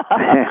person.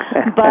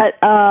 But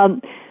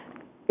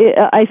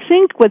I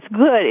think what's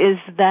good is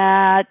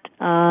that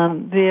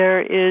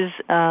there is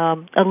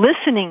a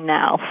listening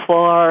now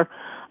for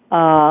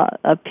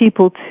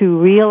people to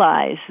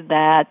realize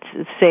that,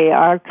 say,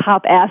 our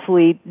top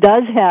athlete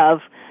does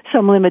have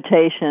some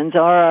limitations,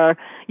 or our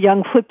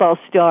young football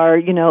star,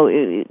 you know,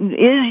 is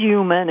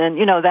human, and,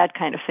 you know, that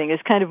kind of thing is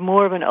kind of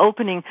more of an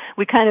opening.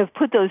 We kind of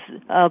put those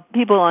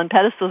people on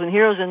pedestals and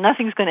heroes, and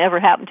nothing's going to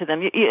ever happen to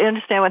them. You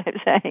understand what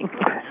I'm saying?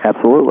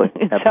 Absolutely.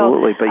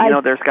 Absolutely. But, you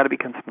know, there's got to be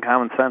some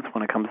common sense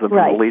when it comes to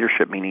the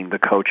leadership, meaning the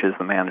coaches,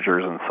 the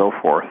managers, and so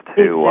forth,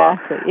 to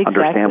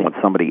understand when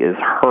somebody is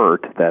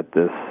hurt, that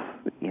this,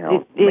 you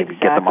know, maybe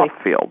get them off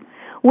the field.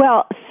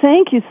 Well,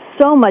 thank you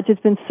so much. It's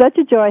been such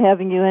a joy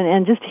having you,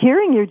 and just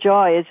hearing your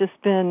joy has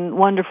just been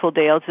wonderful,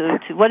 Dale.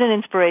 What an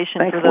inspiration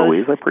for those. Thanks,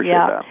 Louise. I appreciate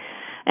that.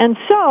 And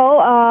so,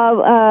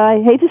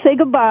 I hate to say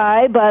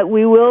goodbye, but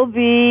we will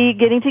be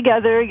getting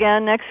together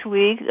again next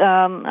week.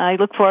 I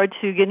look forward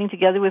to getting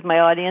together with my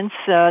audience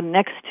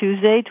next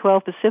Tuesday,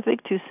 12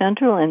 Pacific, 2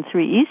 Central, and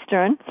 3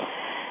 Eastern.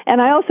 And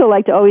I also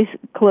like to always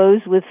close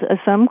with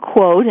some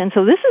quote. And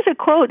so this is a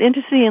quote,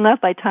 interestingly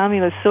enough, by Tommy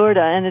Lasorda,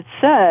 and it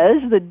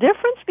says, "The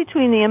difference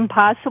between the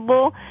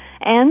impossible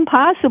and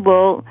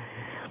possible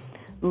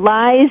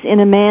lies in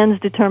a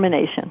man's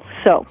determination."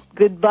 So,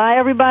 goodbye,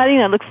 everybody,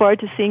 and I look forward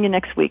to seeing you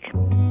next week.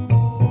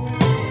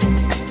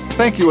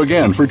 Thank you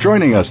again for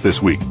joining us this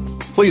week.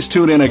 Please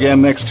tune in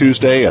again next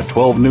Tuesday at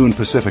 12 noon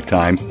Pacific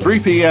Time, 3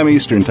 p.m.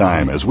 Eastern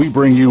Time, as we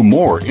bring you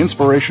more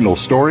inspirational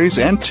stories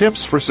and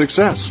tips for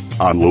success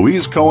on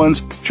Louise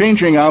Cohen's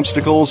Changing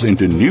Obstacles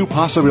into New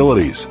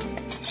Possibilities.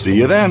 See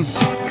you then.